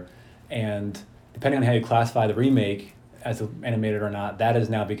ever. And depending on how you classify the remake as animated or not, that has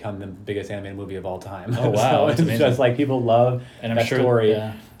now become the biggest animated movie of all time. Oh wow! So it's just like people love that story.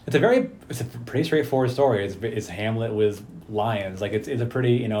 Yeah. It's a pretty straightforward story. It's Hamlet with lions. Like it's a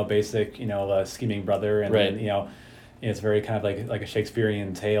pretty basic scheming brother, and right. then, it's very kind of like a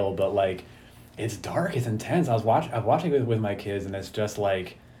Shakespearean tale, but like it's dark, it's intense. I was watching it with my kids, and it's just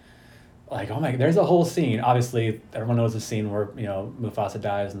like oh my, there's a whole scene. Obviously, everyone knows the scene where Mufasa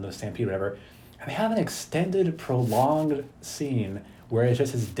dies in the stampede, whatever. And they have an extended, prolonged scene where it's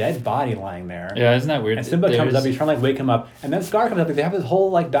just his dead body lying there. Yeah, isn't that weird? And Simba comes up, he's trying to like wake him up, and then Scar comes up. They have this whole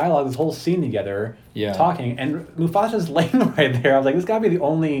like dialogue, this whole scene together, talking, and Mufasa's laying right there. I was like, this gotta be the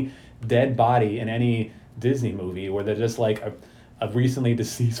only dead body in any Disney movie where they're just like a recently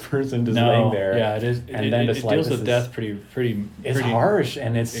deceased person just laying there. Yeah, it is. And then just it like deals with death pretty. It's harsh,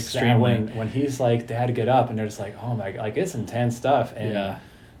 and it's extremely. when he's like, "Dad, get up," and they're just like, "Oh my!" Like it's intense stuff, and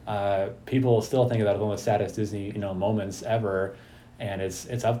people still think that it's one of the saddest Disney moments ever, and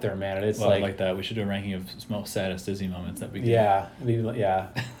it's up there, man. And it's like that. We should do a ranking of most saddest Disney moments that we can.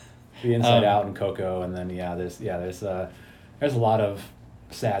 The Inside Out and Coco, and then there's a lot of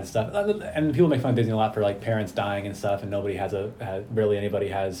sad stuff, and people make fun of Disney a lot for like parents dying and stuff, and nobody barely anybody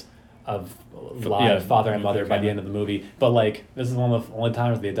has a live father and mother by the end of the movie. But like this is one of the only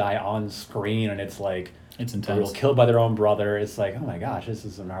times they die on screen, and it's like it's intense. Killed by their own brother. It's like, oh my gosh, this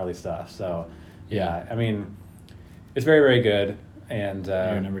is some gnarly stuff. So I mean, it's very, very good. And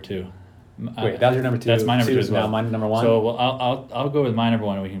your number two. Wait, that was your number two. That's my number two as well. Now my number one. So I'll go with my number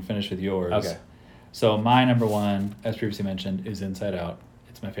one, and we can finish with yours. Okay. So my number one, as previously mentioned, is Inside Out.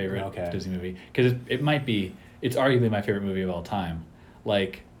 It's my favorite Disney movie because it might be. It's arguably my favorite movie of all time.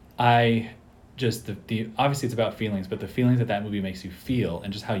 Like the obviously it's about feelings, but the feelings that movie makes you feel,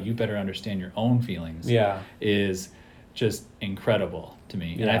 and just how you better understand your own feelings. Is just incredible to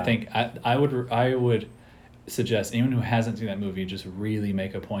me. And I think I would suggest anyone who hasn't seen that movie just really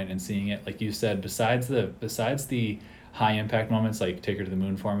make a point in seeing it. Like you said, besides the high impact moments like Take Her to the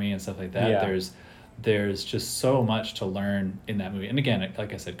Moon for Me and stuff like that, there's just so much to learn in that movie. And again,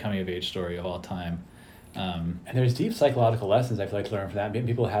 like I said, coming of age story of all time. And there's deep psychological lessons I feel like to learn from that.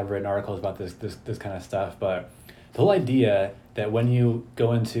 People have written articles about this kind of stuff, but the whole idea that when you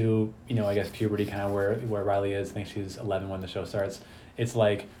go into I guess puberty, kind of where Riley is, I think she's 11 when the show starts. It's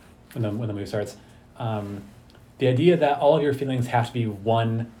like when the movie starts. The idea that all of your feelings have to be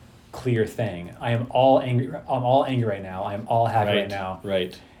one clear thing. I am all angry. I'm all angry right now. I am all happy right now.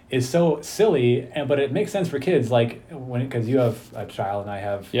 Right. Is so silly, but it makes sense for kids. Like because you have a child and I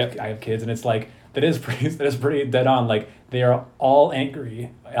have kids, and it's like that is pretty dead on. Like they are all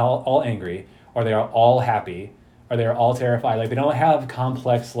angry, all angry, or they are all happy, or they are all terrified. Like they don't have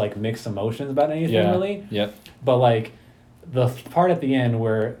complex like mixed emotions about anything really. Yep. But like the part at the end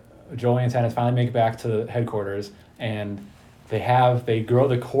where Joey and Stannis finally make it back to the headquarters, and they grow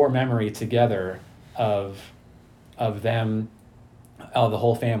the core memory together of them, the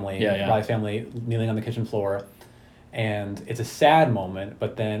whole family, Riley's family kneeling on the kitchen floor, and it's a sad moment.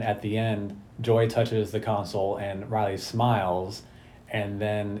 But then at the end, Joy touches the console and Riley smiles, and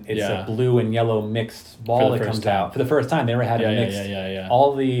then it's a blue and yellow mixed ball that comes out for the first time. They never had a mixed.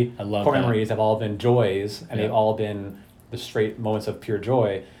 All the core memories have all been Joy's, and they've all been the straight moments of pure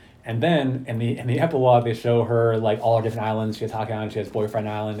joy. And then in the epilogue, they show her like all her different islands. She has Hawk Island, she has Boyfriend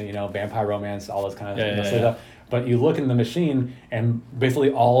Island, vampire romance, all this kind of stuff. But you look in the machine, and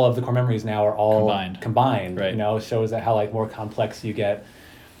basically all of the core memories now are all combined. Right. It shows that how like more complex you get.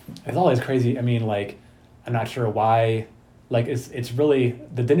 It's always crazy. I mean, like, I'm not sure why. Like, it's really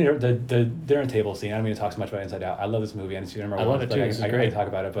the dinner table scene. I don't mean to talk so much about Inside Out. I love this movie, and it's number one. I love it too. I can talk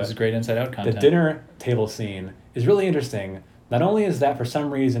about it, but this is great Inside Out content. The dinner table scene is really interesting. Not only is that for some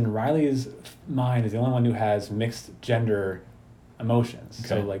reason Riley's mind is the only one who has mixed gender emotions. Okay.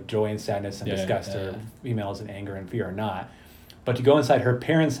 So like joy and sadness and disgust or females and anger and fear are not. But you go inside her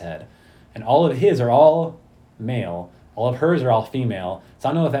parents' head, and all of his are all male. All of hers are all female. So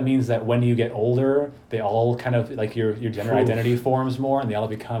I don't know if that means that when you get older, they all kind of like your gender identity forms more, and they all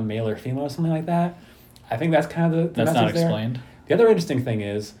become male or female or something like that. I think that's kind of the that's not there. Explained. The other interesting thing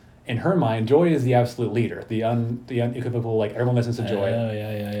is, in her mind, Joy is the absolute leader, the unequivocal, like everyone listens to Joy.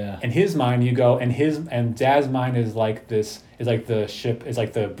 Yeah. In his mind, you go, and Dad's mind is like this, is like the ship, is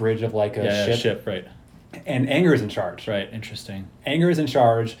like the bridge of like a ship, right. And Anger is in charge. Right, interesting. Anger is in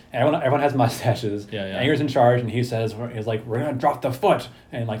charge, and everyone has mustaches. Anger's in charge, and he says, he's like, we're going to drop the foot.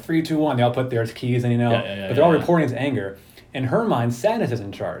 And like 3, 2, 1, they all put their keys, and but they're all reporting to Anger. In her mind, Sadness is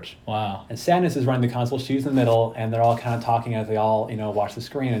in charge. Wow. And Sadness is running the console. She's in the middle, and they're all kind of talking as they all, watch the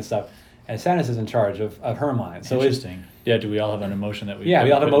screen and stuff. And Sadness is in charge of her mind. So interesting. Do we all have an emotion that we? Yeah,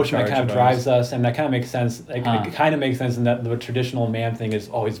 we all have an emotion that kind of drives us, and that kind of makes sense. It kind of makes sense in that the traditional man thing is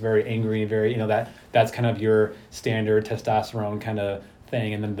always very angry and very, that's kind of your standard testosterone kind of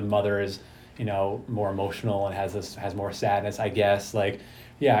thing, and then the mother is, more emotional and has more sadness, I guess. Like,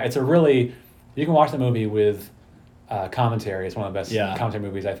 it's a really, you can watch the movie with commentary. It's one of the best commentary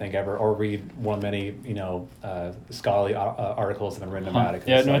movies I think ever, or read one of many scholarly articles that have been written about it.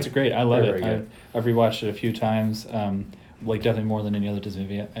 It's great. I love it. I've rewatched it a few times, like definitely more than any other Disney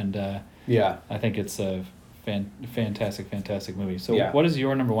movie, and I think it's fantastic movie. So Yeah. what is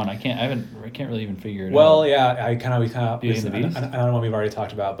your number one? I can't really even figure it out. Well, yeah, we kind of. Beauty and the Beast? I don't know what we've already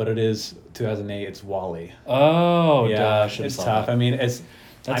talked about, but it is 2008. It's WALL-E. Oh, Yeah, duh, I should've it's saw tough. that. I mean, That's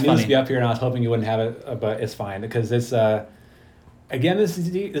I knew this funny. would be up here, and I was hoping you wouldn't have it, but it's fine because it's. Again, this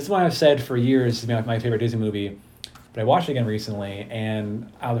is what I've said for years. It's my favorite Disney movie, but I watched it again recently,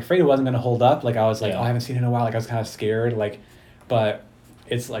 and I was afraid it wasn't going to hold up. Like I was like, Yeah. oh, I haven't seen it in a while. Like I was kind of scared. Like, but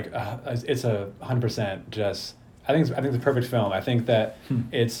it's like it's 100% just. I think it's a perfect film. I think that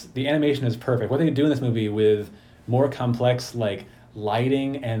the animation is perfect. What they do in this movie with more complex like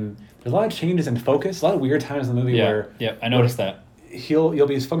lighting, and there's a lot of changes in focus. A lot of weird times in the movie where I noticed that. you'll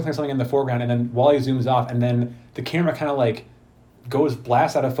be focusing on something in the foreground, and then Wally zooms off, and then the camera kind of like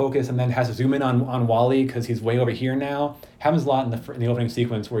blasts out of focus, and then has to zoom in on Wally because he's way over here now. Happens a lot in the opening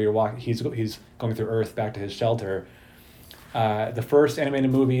sequence where he's going through Earth back to his shelter. The first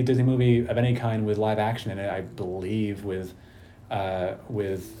animated Disney movie of any kind with live action in it, I believe, with the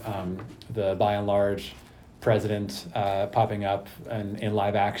by and large president popping up in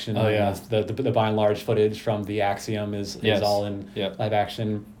live action. Oh, yeah. The by and large footage from the Axiom is all in live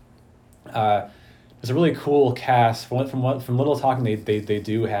action. There's a really cool cast. From little talking they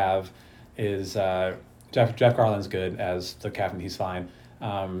do have is Jeff Garland's good as the captain. He's fine.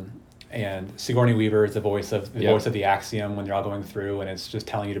 And Sigourney Weaver is the voice of the Axiom when they're all going through, and it's just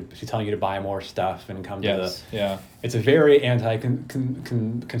she's telling you to buy more stuff and come to the. It's a very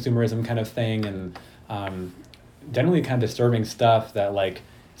anti-consumerism kind of thing, and generally kind of disturbing stuff that like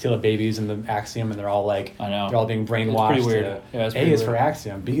see all the babies in the Axiom, and they're all like I know they're all being brainwashed. It's pretty weird. It's A is for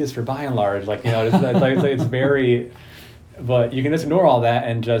Axiom, B is for by and large. Like it's very. But you can just ignore all that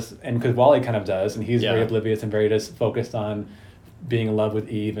and because Wally kind of does, and he's very oblivious and very just focused on being in love with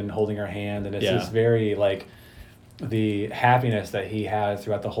Eve and holding her hand, and it's just very like the happiness that he has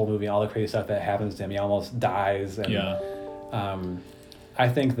throughout the whole movie, and all the crazy stuff that happens to him. He almost dies, and I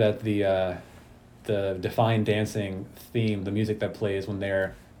think that the Define Dancing theme, the music that plays when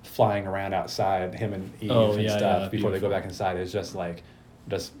they're flying around outside, him and Eve before they go back inside, is just like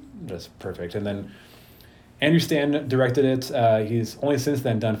just perfect. And then Andrew Stanton directed it. He's only since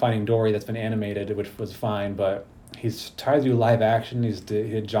then done Finding Dory, that's been animated, which was fine, but he's tried to do live action. He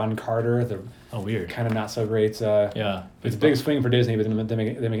did John Carter, the weird, kind of not so great. It's a big swing for Disney, but they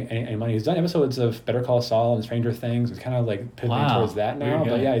make any money. He's done episodes of Better Call Saul and Stranger Things. He's kind of like pivoting towards that now.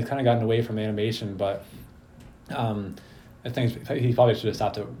 But he's kind of gotten away from animation. But I think he probably should have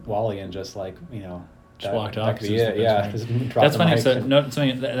stopped at Wall-E and just like just walked off. That's funny. So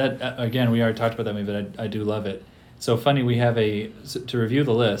something that again, we already talked about that movie, but I do love it. So funny. We have to review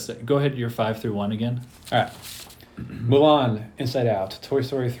the list. Go ahead, your 5 through 1 again. All right. Mulan, Inside Out, Toy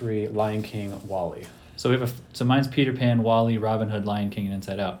Story 3, Lion King, WALL-E. So we have mine's Peter Pan, WALL-E, Robin Hood, Lion King, and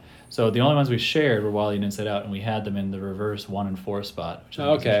Inside Out. So the only ones we shared were WALL-E and Inside Out, and we had them in the reverse 1 and 4 spot, which is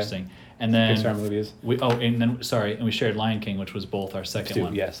interesting. And then Pixar movies. And we shared Lion King, which was both our second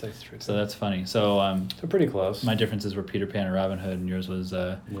one. Yes, that's true. So that's funny. So pretty close. My differences were Peter Pan and Robin Hood, and yours was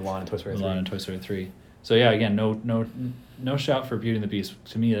Mulan and Toy Story 3. Mulan and Toy Story 3. So yeah, again, no shout for Beauty and the Beast.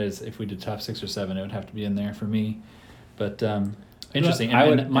 To me, that is, if we did top 6 or 7, it would have to be in there for me. But interesting.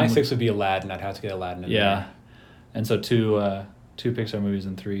 My 6 would be Aladdin. I'd have to get Aladdin in there. And so two Pixar movies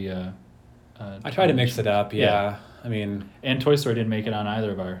and 3. I tried to mix it up. Yeah. I mean, and Toy Story didn't make it on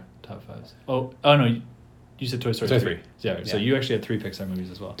either of our top 5s. Oh no, you said Toy Story 3. Yeah. So you actually had 3 Pixar movies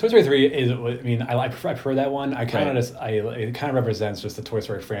as well. Toy Story 3 is. I mean, I prefer that one. It kind of represents just the Toy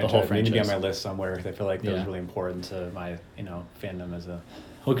Story franchise. The whole franchise. It needs to be on my list somewhere because I feel like that was really important to my fandom as a.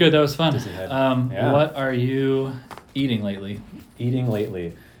 Well, good. That was fun. What are you eating lately?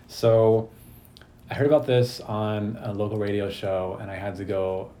 So, I heard about this on a local radio show, and I had to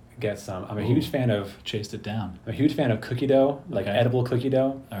go get some. I'm a huge fan of. Chased it down. I'm a huge fan of cookie dough, like edible cookie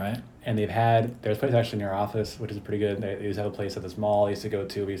dough. All right. And there's a place actually near our office, which is pretty good. They used to have a place at this mall I used to go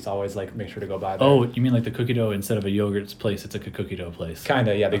to. We used to always make sure to go by there. Oh, you mean like the cookie dough instead of a yogurt place? It's like a cookie dough place.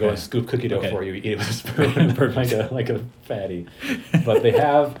 Kinda, yeah. They go and scoop cookie dough for you, eat it with a spoon, perfect, like a fatty. But they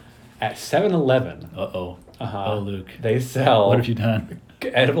have at 7-Eleven. Oh, Luke. They sell. What have you done?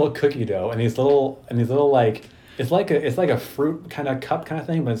 Edible cookie dough and these little like. It's like a fruit kind of cup kind of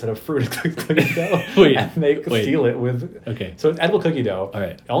thing, but instead of fruit, it's cookie dough. And they seal it with. Okay. So it's edible cookie dough. All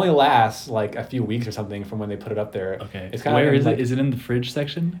right. It only lasts like a few weeks or something from when they put it up there. Okay. It's kind Where of is it? Is it in the fridge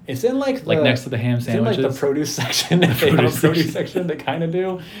section? It's in like next to the ham sandwiches. It's in like the produce section. They have a produce section. They kind of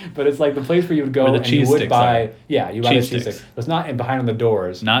do, but it's like the place where you would go where the and cheese you would sticks buy. Are. Yeah, you buy the cheese sticks. It's not behind the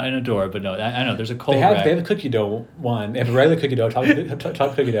doors. Not in a door, but no, I know there's a cold. They have a cookie dough one. They have a regular cookie dough,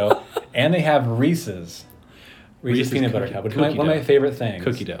 chocolate cookie dough, and they have Reese's. Reese's peanut butter cookie- cup, which is cookie one of my dough. favorite things.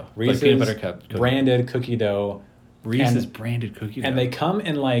 Cookie dough. Like Reese's peanut butter cup cookie. branded cookie dough. Reese's and- branded cookie dough. And they come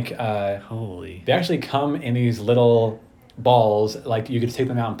in like Holy. they actually come in these little balls. Like you could take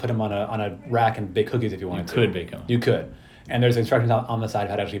them out and put them on a rack and bake cookies if you wanted to. could bake 'em. You could. And there's instructions on the side of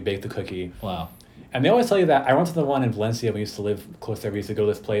how to actually bake the cookie. Wow. And they always tell you that. I went to the one in Valencia. We used to live close there. We used to go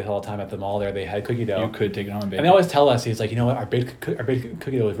to this place all the time at the mall there. They had cookie dough. You could take it home and bake And they always tell us, he's like, you know what, our baked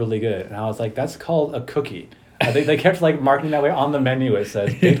cookie dough is really good. And I was like, that's called a cookie. They kept like marking that way on the menu. It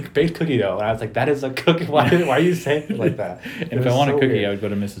says baked cookie dough. And I was like, that is a cookie. Why are you saying it like that? And if I want a cookie, I would go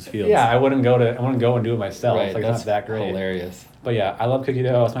to Mrs. Fields. Yeah, I wouldn't go and do it myself. Right, Like, that's it's not that great. hilarious. But yeah, I love cookie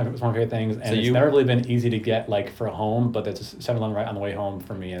dough. It's one of my favorite things. And So it's you- never really been easy to get like for home, but there's a 7-Eleven right on the way home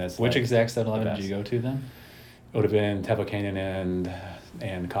for me. And it's Which like, exact 7-Eleven the did you best. go to then? It would have been Temple Canyon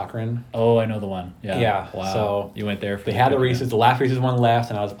and Cochrane. Oh, I know the one. Yeah. Yeah, Wow. so you went there for They had the cookie dough. Reese's, the last Reese's one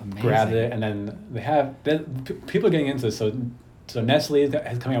left, and I was Amazing. grabbed it. And then people are getting into this. So Nestle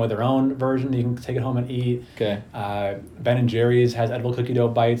is coming out with their own version. You can take it home and eat. Okay. Ben and Jerry's has edible cookie dough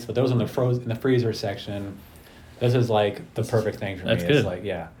bites, but those are in the freezer section. This is like the perfect thing for That's me. good. It's like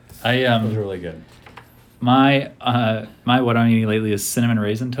those I are really good. my what I'm eating lately is cinnamon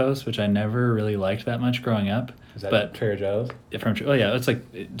raisin toast, which I never really liked that much growing up. Is that but Trader Joe's? it's like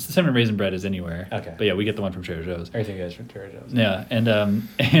cinnamon raisin bread is anywhere. Okay. But yeah, we get the one from Trader Joe's. Everything is from Trader Joe's. Yeah,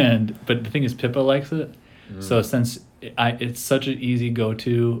 and but the thing is, Pippa likes it. So since it's such an easy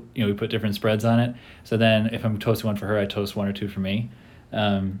go-to, we put different spreads on it. So then if I'm toasting one for her, I toast one or two for me. So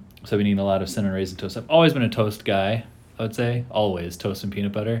I've been eating a lot of cinnamon raisin toast. I've always been a toast guy, I would say. Always toast and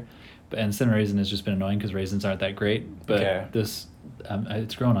peanut butter. And cinnamon raisin has just been annoying because raisins aren't that great. But Okay. this,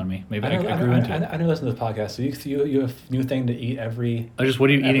 it's grown on me. Maybe I I grew into it. I know listen to the podcast. So you have a new thing to eat every. Oh, just what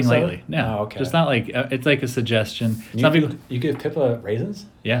are you eating episode? lately? No, Oh, okay. just not like it's like a suggestion. It's You, not big. you give Pippa raisins?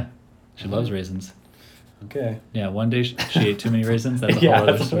 Yeah, she loves raisins. Okay. Yeah, one day she ate too many raisins. That's a Yeah, whole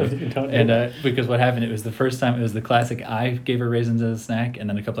other that's story. what you don't And do. because what happened, it was the first time, it was the classic. I gave her raisins as a snack, and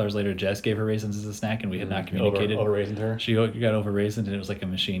then a couple hours later, Jess gave her raisins as a snack, and we had not communicated. Over raisined her. She got over raisined, and it was like a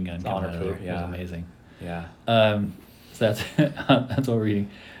machine gun coming honor out of food, her. It yeah. was amazing. Yeah. So that's that's what we're eating.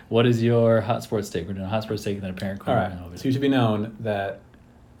 What is your hot sports take? We're doing a hot sports take and then a parent All corner. right. and over So you should be known that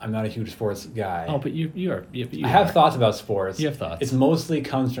I'm not a huge sports guy. Oh, but you are. You I have are. thoughts about sports. You have thoughts. It mostly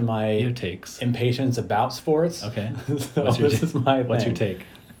comes from my You have takes. impatience about sports. Okay. So What's your this is my What's your thing. take?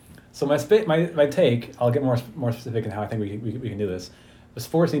 So my take, I'll get more specific in how I think we can do this. But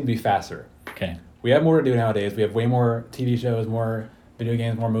sports need to be faster. Okay. We have more to do nowadays. We have way more TV shows, more video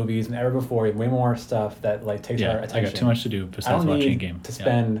games, more movies than ever before. We have way more stuff that like takes our Yeah, attention. I got too much to do I besides don't watching a need game. to Yeah.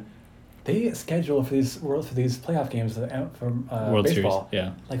 spend. They schedule for these playoff games for World baseball Series.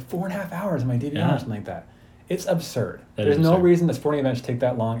 Yeah. like 4.5 hours on my DVR Yeah. or something like that. It's absurd. That There's is no absurd. reason that sporting events should take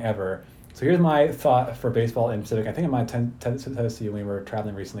that long ever. So here's my thought for baseball in Pacific. I think I might tell this to you when we were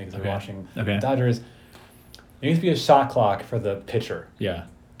traveling recently because we were watching Okay. Dodgers. There needs to be a shot clock for the pitcher. Yeah.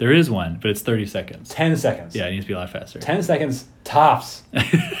 There is one, but it's 30 seconds. 10 seconds. Yeah, it needs to be a lot faster. 10 seconds tops.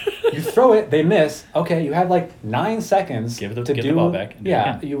 You throw it, they miss. Okay, you have like 9 seconds Get the to ball back and do it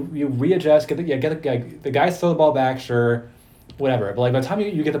Yeah, again. you readjust. Get the guys throw the ball back. Sure, whatever. But like by the time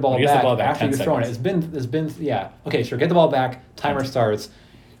you get the ball He gets the back, ball back after 10 you've thrown it, seconds. it's been yeah. Okay, sure. Get the ball back. Timer starts.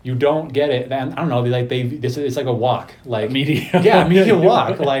 You don't get it. Then I don't know. It's like a walk. Like Immediate. Yeah, immediate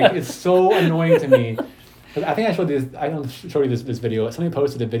walk. Like it's so annoying to me. 'Cause I think I showed this. I don't show you this video. Somebody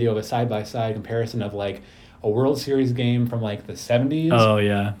posted a video of a side by side comparison of like a World Series game from like the 70s. Oh,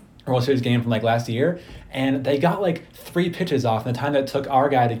 yeah. World Series game from like last year, and they got like 3 pitches off in the time that it took our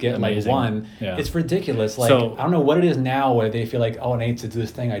guy to get Amazing. like 1. Yeah. It's ridiculous. Like So- I don't know what it is now where they feel like, oh, I need to do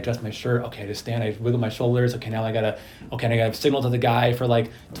this thing. I adjust my shirt. Okay, I just stand. I wiggle my shoulders. Okay, now I gotta signal to the guy for like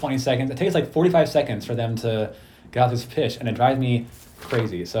 20 seconds. It takes like 45 seconds for them to get out this pitch, and it drives me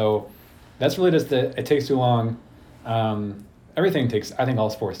crazy. So that's really just it takes too long. Everything takes. I think all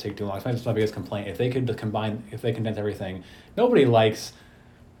sports take too long. That's my biggest complaint. If they could if they condense everything, nobody likes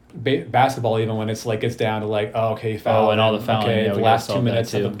basketball even when it's like gets down to like, oh, okay, foul. Oh, and all the fouling. Okay, Yeah, the we gotta last 2 solve that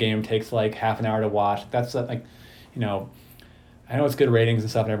minutes of too. the game takes like half an hour to watch. That's like, I know it's good ratings and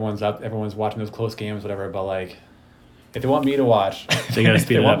stuff, and everyone's watching those close games, whatever. But like, if they want me to watch, They gotta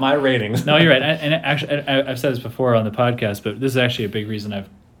speed they it want up. my ratings. No, you're right. And actually, I've said this before on the podcast, but this is actually a big reason I've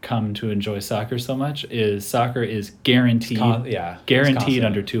come to enjoy soccer so much. Is soccer is guaranteed, It's guaranteed constant.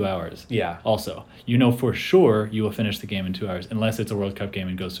 under 2 hours. Yeah. Also, you know for sure you will finish the game in 2 hours, unless it's a World Cup game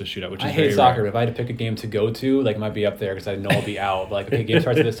and goes to a shootout, which is I very hate soccer. rare. If I had to pick a game to go to, like it might be up there because I know I'll be out. But like, okay, game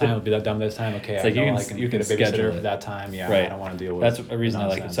starts at this time, it'll be done this time. Okay, It's I like you know can- I can you get a can schedule babysitter it. for that time. Yeah, Right. I don't want to deal with. That's a reason I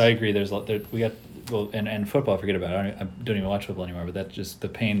like it. nonsense. So I agree. We got well, and football, forget about it. I don't even watch football anymore. But that's just the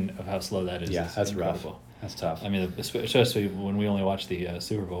pain of how slow that is. Yeah, is that's incredible. rough. That's tough. I mean, especially when we only watch the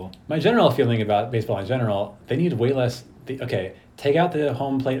Super Bowl. My general feeling about baseball in general, they need way less. Okay, take out the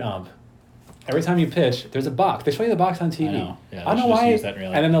home plate ump. Every time you pitch, there's a box. They show you the box on TV. I know. Yeah, I don't know why. use that in real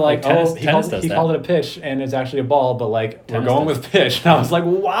life. And then they're like, tennis, he tennis does that. called it a pitch, and it's actually a ball, but like Tennis we're going does. with pitch. And I was like,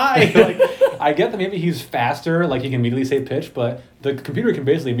 why? Like, I get that maybe he's faster, like he can immediately say pitch, but the computer can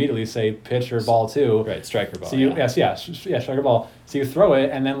basically immediately say pitch or ball too. Right, strike or ball. So you strike or ball. So you throw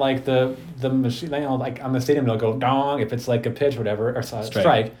it, and then like the machine, like on the stadium, it'll go dong if it's like a pitch, or whatever, or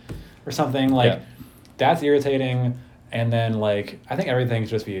strike, or something like. Yeah. That's irritating. And then like I think everything should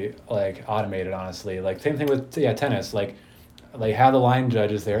just be like automated, honestly. Like same thing with tennis. Like have the line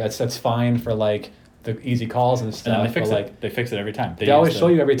judges there. That's fine for like the easy calls and stuff. And then they fix but, it. like, They fix it every time. They always show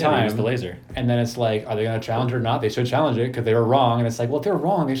you every They time. use the laser. And then it's like, are they going to challenge it or not? They should challenge it because they were wrong. And it's like, well, if they're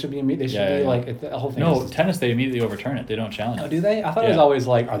wrong, they should be. They should be like the whole thing. No, is, tennis they immediately overturn it. They don't challenge it. oh, do they? I thought it was always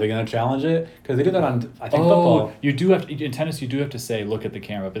like, are they going to challenge it? Because they do that on I think football. You do have to, in tennis. You do have to say look at the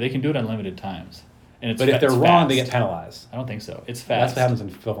camera, but they can do it unlimited times. And it's But if they're it's wrong, fast. they get penalized. I don't think so. It's That's fast. what happens in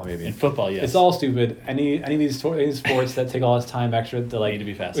football, maybe. In football, yes. It's all stupid. Any of these sports that take all this time extra to like need to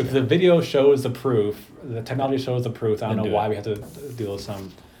be faster. If the video shows the proof, the technology shows the proof. I don't Then know do why it. we have to deal with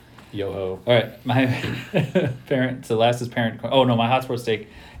some yo-ho. All right, my parent. So last is parent. Oh no, my hot sports take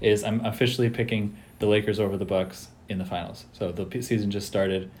is I'm officially picking the Lakers over the Bucks in the finals. So the season just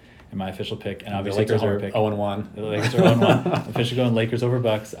started, and my official pick, and The obviously Lakers it's a are home pick. 0-1. The Lakers are 1-1. Officially going Lakers over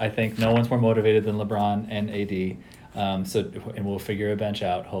Bucks. I think no one's more motivated than LeBron and AD. And we'll figure a bench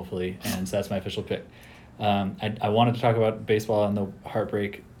out hopefully, and so that's my official pick. I wanted to talk about baseball and the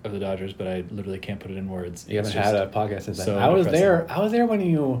heartbreak of the Dodgers, but I literally can't put it in words. You haven't had a podcast since then. so I was depressing. there. I was there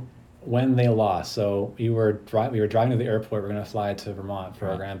when they lost. So we were driving to the airport. We're gonna fly to Vermont for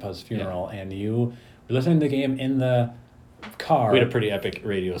our grandpa's funeral, and you were listening to the game in the car. We had a pretty epic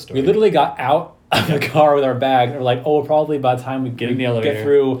radio story. We literally got out of the car with our bag. And we're like, oh, probably by the time we Get in the elevator,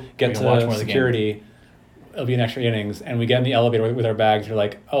 we get can watch more to of the game. security, it'll be an extra innings. And we get in the elevator with our bags. We're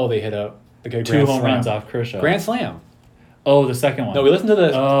like, oh, they hit a grand Two home slam. runs off Kershaw. Grand slam. Oh, the second one. No, we listened to the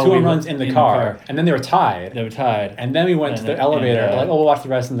two we home runs in the car, and then they were tied. They were tied. And then we went to the elevator. and, We're like, oh, we'll watch the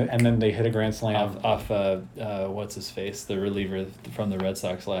rest, and then they hit a grand slam. off what's his face, the reliever from the Red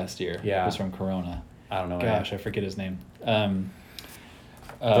Sox last year. Yeah. He was from Corona. I don't know. Gosh, I forget his name.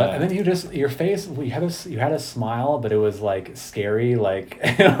 But, and then your face, you had a smile, but it was like scary, like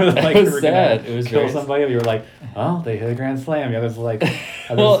it was like was you were sad. gonna It was kill very somebody. You were like, oh, they hit a grand slam. The other's like,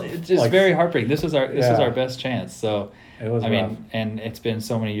 well, it's just like, very heartbreaking. This was Yeah. our best chance. So It was I rough. mean, and it's been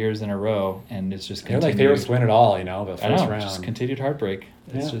so many years in a row, and it's just They're continued. like favorites to win it all, the I first know, round. just continued heartbreak.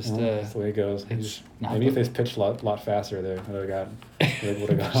 It's just that's the way it goes. it's not Maybe the- if they pitched a lot faster, they would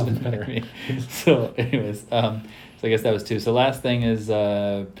have gotten better. So, anyways, so I guess that was two. So last thing is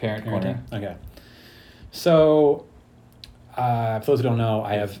parent corner. Okay. So, for those who don't know,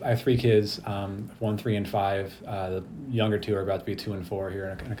 I have 3 kids, 1, 3, and 5. The younger 2 are about to be 2 and 4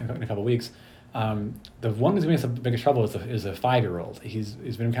 here in a couple of weeks. The one who's giving us the biggest trouble is a 5-year-old. He's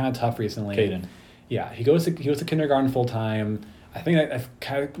been kind of tough recently. Caden. Yeah, he goes to kindergarten full time. I think that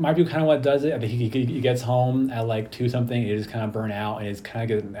kind of might be kind of what does it. I think he gets home at like 2 something. He just kind of burnt out and he's kind of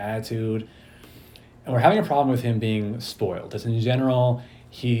getting an attitude. And we're having a problem with him being spoiled. Just in general,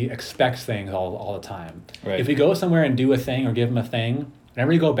 he expects things all the time. Right. If we go somewhere and do a thing or give him a thing,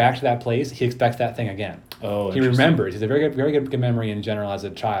 whenever you go back to that place, he expects that thing again. Oh, He interesting. remembers. He's a very good memory in general as a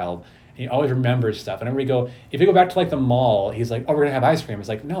child. He always remembers stuff. Whenever we go, if we go back to like the mall, he's like, oh, we're gonna have ice cream. It's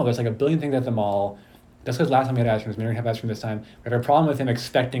like, no, there's like a billion things at the mall. That's because last time we had ice cream, we're gonna have ice cream this time. We have a problem with him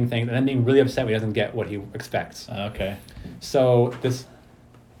expecting things and then being really upset when he doesn't get what he expects. Okay. So this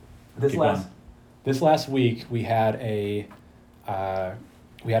Keep last week we had a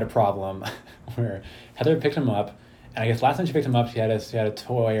problem where Heather picked him up, and I guess last time she picked him up, she had a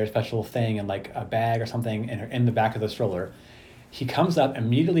toy or a special thing in like a bag or something in the back of the stroller. He comes up,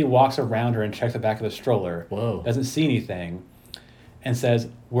 immediately walks around her and checks the back of the stroller. Whoa. Doesn't see anything, and says,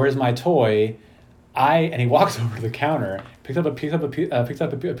 "Where's my toy?" And he walks over to the counter, picks up a piece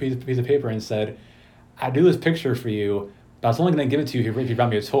of paper and said, "I do this picture for you, but I was only going to give it to you if you brought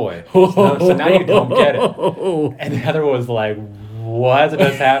me a toy. So now you don't get it." And Heather was like, "What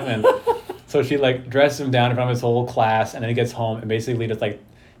just happened?" So she like dressed him down in front of his whole class, and then he gets home and basically just like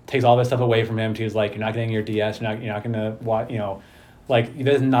takes all this stuff away from him. She was like, "You're not getting your DS. You're not going to watch. Like it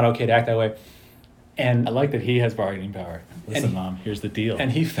is not okay to act that way." And I like that he has bargaining power. Listen, Mom, here's the deal.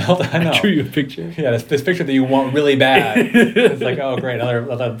 and he felt I know. I drew you a picture. Yeah, this picture that you want really bad. It's like, oh great,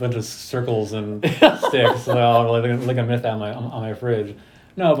 another bunch of circles and sticks. So I'll like a myth on my fridge.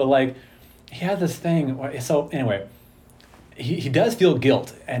 No, but like he had this thing. So anyway, he does feel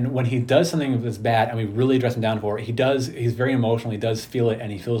guilt, and when he does something that's bad, and we really dress him down for it, he's very emotional. He does feel it,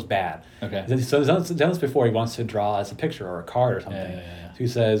 and he feels bad. Okay. So he's done this before. He wants to draw us a picture or a card or something. Yeah. So he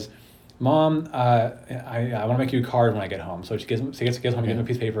says, "Mom, I want to make you a card when I get home." So she gets home, he gives him a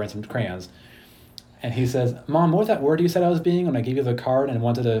piece of paper and some crayons. And he says, "Mom, what was that word you said I was being when I gave you the card and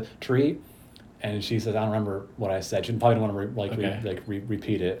wanted a treat?" And she says, "I don't remember what I said." She probably don't want to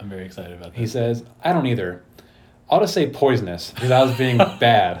repeat it. I'm very excited about that. He says, "I don't either. I'll just say poisonous because I was being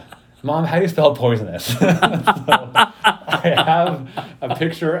bad." Mom, how do you spell poisonous? So I have a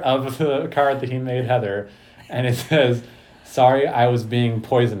picture of the card that he made Heather, and it says, "Sorry, I was being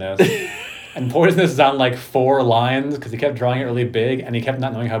poisonous." And poisonous is on like 4 lines because he kept drawing it really big and he kept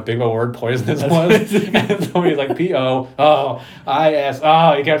not knowing how big of a word poisonous was. And so he's like, P-O-O-I-S.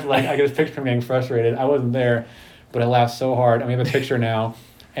 Oh, he kept like, I could just picture him getting frustrated. I wasn't there, but I laughed so hard. And we have a picture now.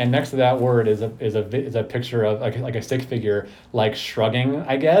 And next to that word is a picture of like a stick figure, like shrugging,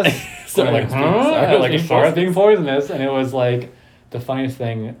 I guess. So like, sorry, being poisonous. And it was like the funniest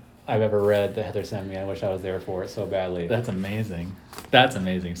thing I've ever read that Heather sent me. I wish I was there for it so badly. That's amazing. That's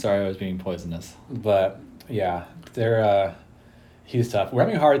amazing. Sorry I was being poisonous. But yeah, he's tough. We're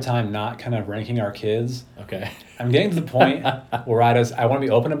having a hard time not kind of ranking our kids. Okay. I'm getting to the point where I want to be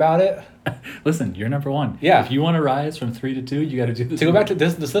open about it. Listen, you're number one. Yeah. If you want to rise from 3 to 2, you got to do this. To go back to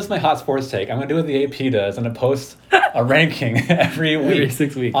this is my hot sports take. I'm going to do what the AP does. I'm going to post a ranking every week. Every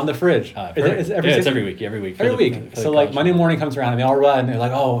 6 weeks. On the fridge. It's every week. Every week. Every week. So like Monday morning comes around and they all run and they're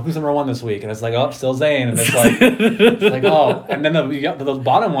like, "Oh, who's number 1 this week?" And it's like, "Oh, still Zane." And it's like, "Oh." And then the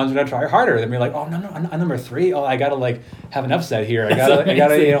bottom ones are going to try harder. They're like, "Oh, no, I'm number 3. Oh, I got to like have an upset here. I got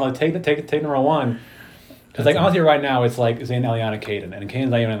to take number 1." Because like honestly right now it's like Zane, Eliana, Caden. And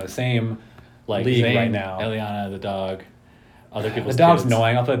Caden's not even in the same league Zane, right now. Eliana, the dog, other people's The dog's kids.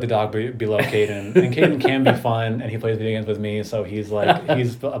 annoying. I'll put the dog below Caden. And Caden can be fun, and he plays video games with me, so he's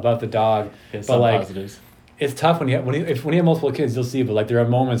above the dog. Yes, but like, positives. it's tough when you have multiple kids. You'll see, but like there are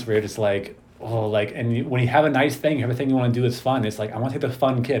moments where you're just like, oh, like, and when you have a nice thing, you have a thing you want to do that's fun. It's like I want to take the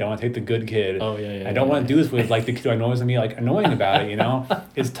fun kid. I want to take the good kid. Oh yeah. I don't want to do this with like the kid who annoys me, like annoying about it. You know,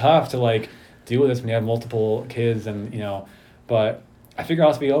 it's tough to like deal with this when you have multiple kids, and you know, but. I figure I'll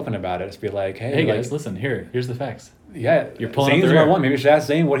just be open about it. Just be like, hey guys, like, listen, here's the facts. Yeah, you're pulling Zane's up the number rear. 1. Maybe we should ask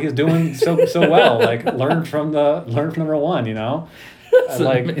Zane what he's doing so well. Like learn from number 1. You know,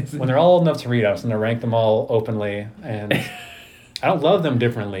 like amazing. when they're all old enough to read, I was going to rank them all openly, and I don't love them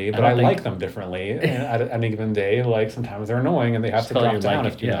differently, but I like them differently. And at any given day, like sometimes they're annoying and they have to drop down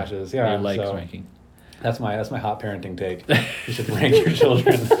a few notches. Yeah, your ranking. That's my hot parenting take. You should rank your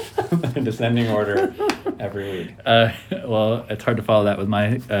children in descending order every week. Well, it's hard to follow that with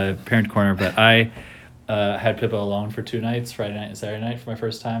my parent corner, but I had Pippa alone for 2 nights, Friday night and Saturday night for my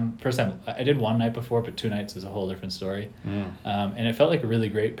first time. I did 1 night before, but 2 nights is a whole different story. And it felt like a really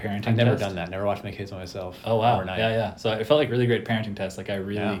great parenting I've never test. done that. Never watched my kids by myself. Oh, wow. Overnight. Yeah. So it felt like a really great parenting test. Like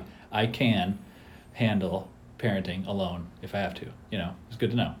I can handle parenting alone if I have to. You know, it's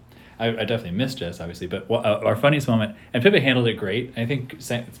good to know. I definitely missed Jess, obviously, but our funniest moment, and Pippa handled it great. I think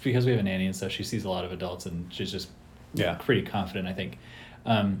it's because we have a nanny and stuff. She sees a lot of adults, and she's just pretty confident, I think.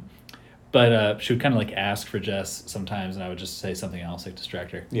 But she would kind of like ask for Jess sometimes, and I would just say something else, like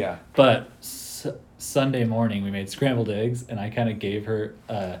distract her. Yeah. But Sunday morning, we made scrambled eggs, and I kind of gave her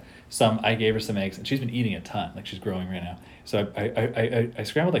some eggs, and she's been eating a ton. Like she's growing right now. So I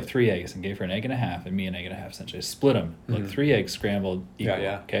scrambled like 3 eggs and gave her an egg and a half and me an egg and a half, essentially. I split them, like 3 eggs scrambled equal.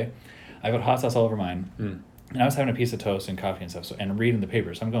 Yeah. Okay. I put hot sauce all over mine. And I was having a piece of toast and coffee and stuff, and reading the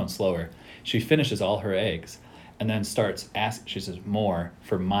paper, so I'm going slower. She finishes all her eggs and then starts asking, she says, more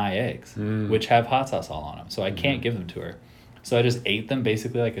for my eggs, which have hot sauce all on them. So I can't give them to her. So I just ate them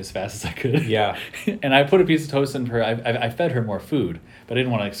basically like as fast as I could. Yeah. And I put a piece of toast in her. I fed her more food, but I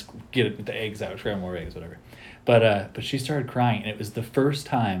didn't want to like get the eggs out, scramble more eggs, whatever. But she started crying, and it was the first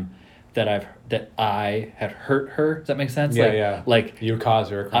time that I had hurt her. Does that make sense? Yeah. Like you caused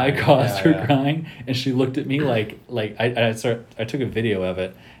her crying. I caused her crying, and she looked at me like I took a video of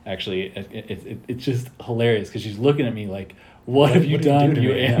it. Actually, it's just hilarious because she's looking at me like, what have you done,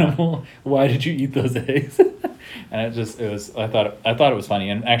 you animal? Yeah. Why did you eat those eggs? And I thought it was funny,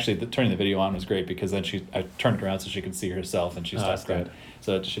 and actually turning the video on was great because then I turned it around so she could see herself, and she stopped crying.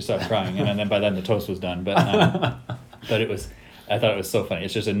 So she stopped crying, and then by then the toast was done. But I thought it was so funny.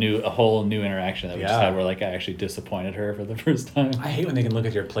 It's just a whole new interaction that we just had where like I actually disappointed her for the first time. I hate when they can look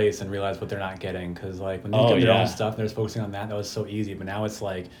at your plates and realize what they're not getting, because like when they get their own stuff and they're just focusing on that was so easy. But now it's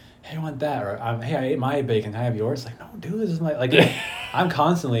like, hey, I want that, or hey, I ate my bacon, can I have yours? Like, no, dude, this is my like. I'm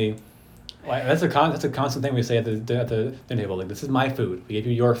constantly Like, that's a constant thing we say at the dinner table. Like, this is my food. We gave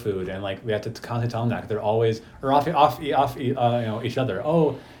you your food, and like we have to constantly tell them that 'cause they're always or off each other.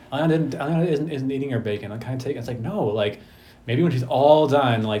 Oh, Alana isn't eating her bacon. I kind of take. It's like no, like maybe when she's all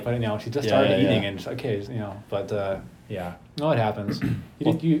done, like but she just started eating and okay, but yeah, no, it happens. I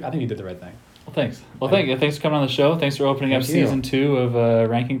think you did the right thing. Well, thanks. Well, thanks for coming on the show. Thanks for opening up season 2 of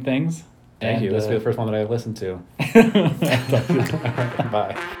Ranking Things. Thank you. This will be the first one that I've listened to.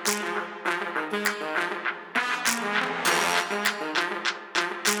 Bye.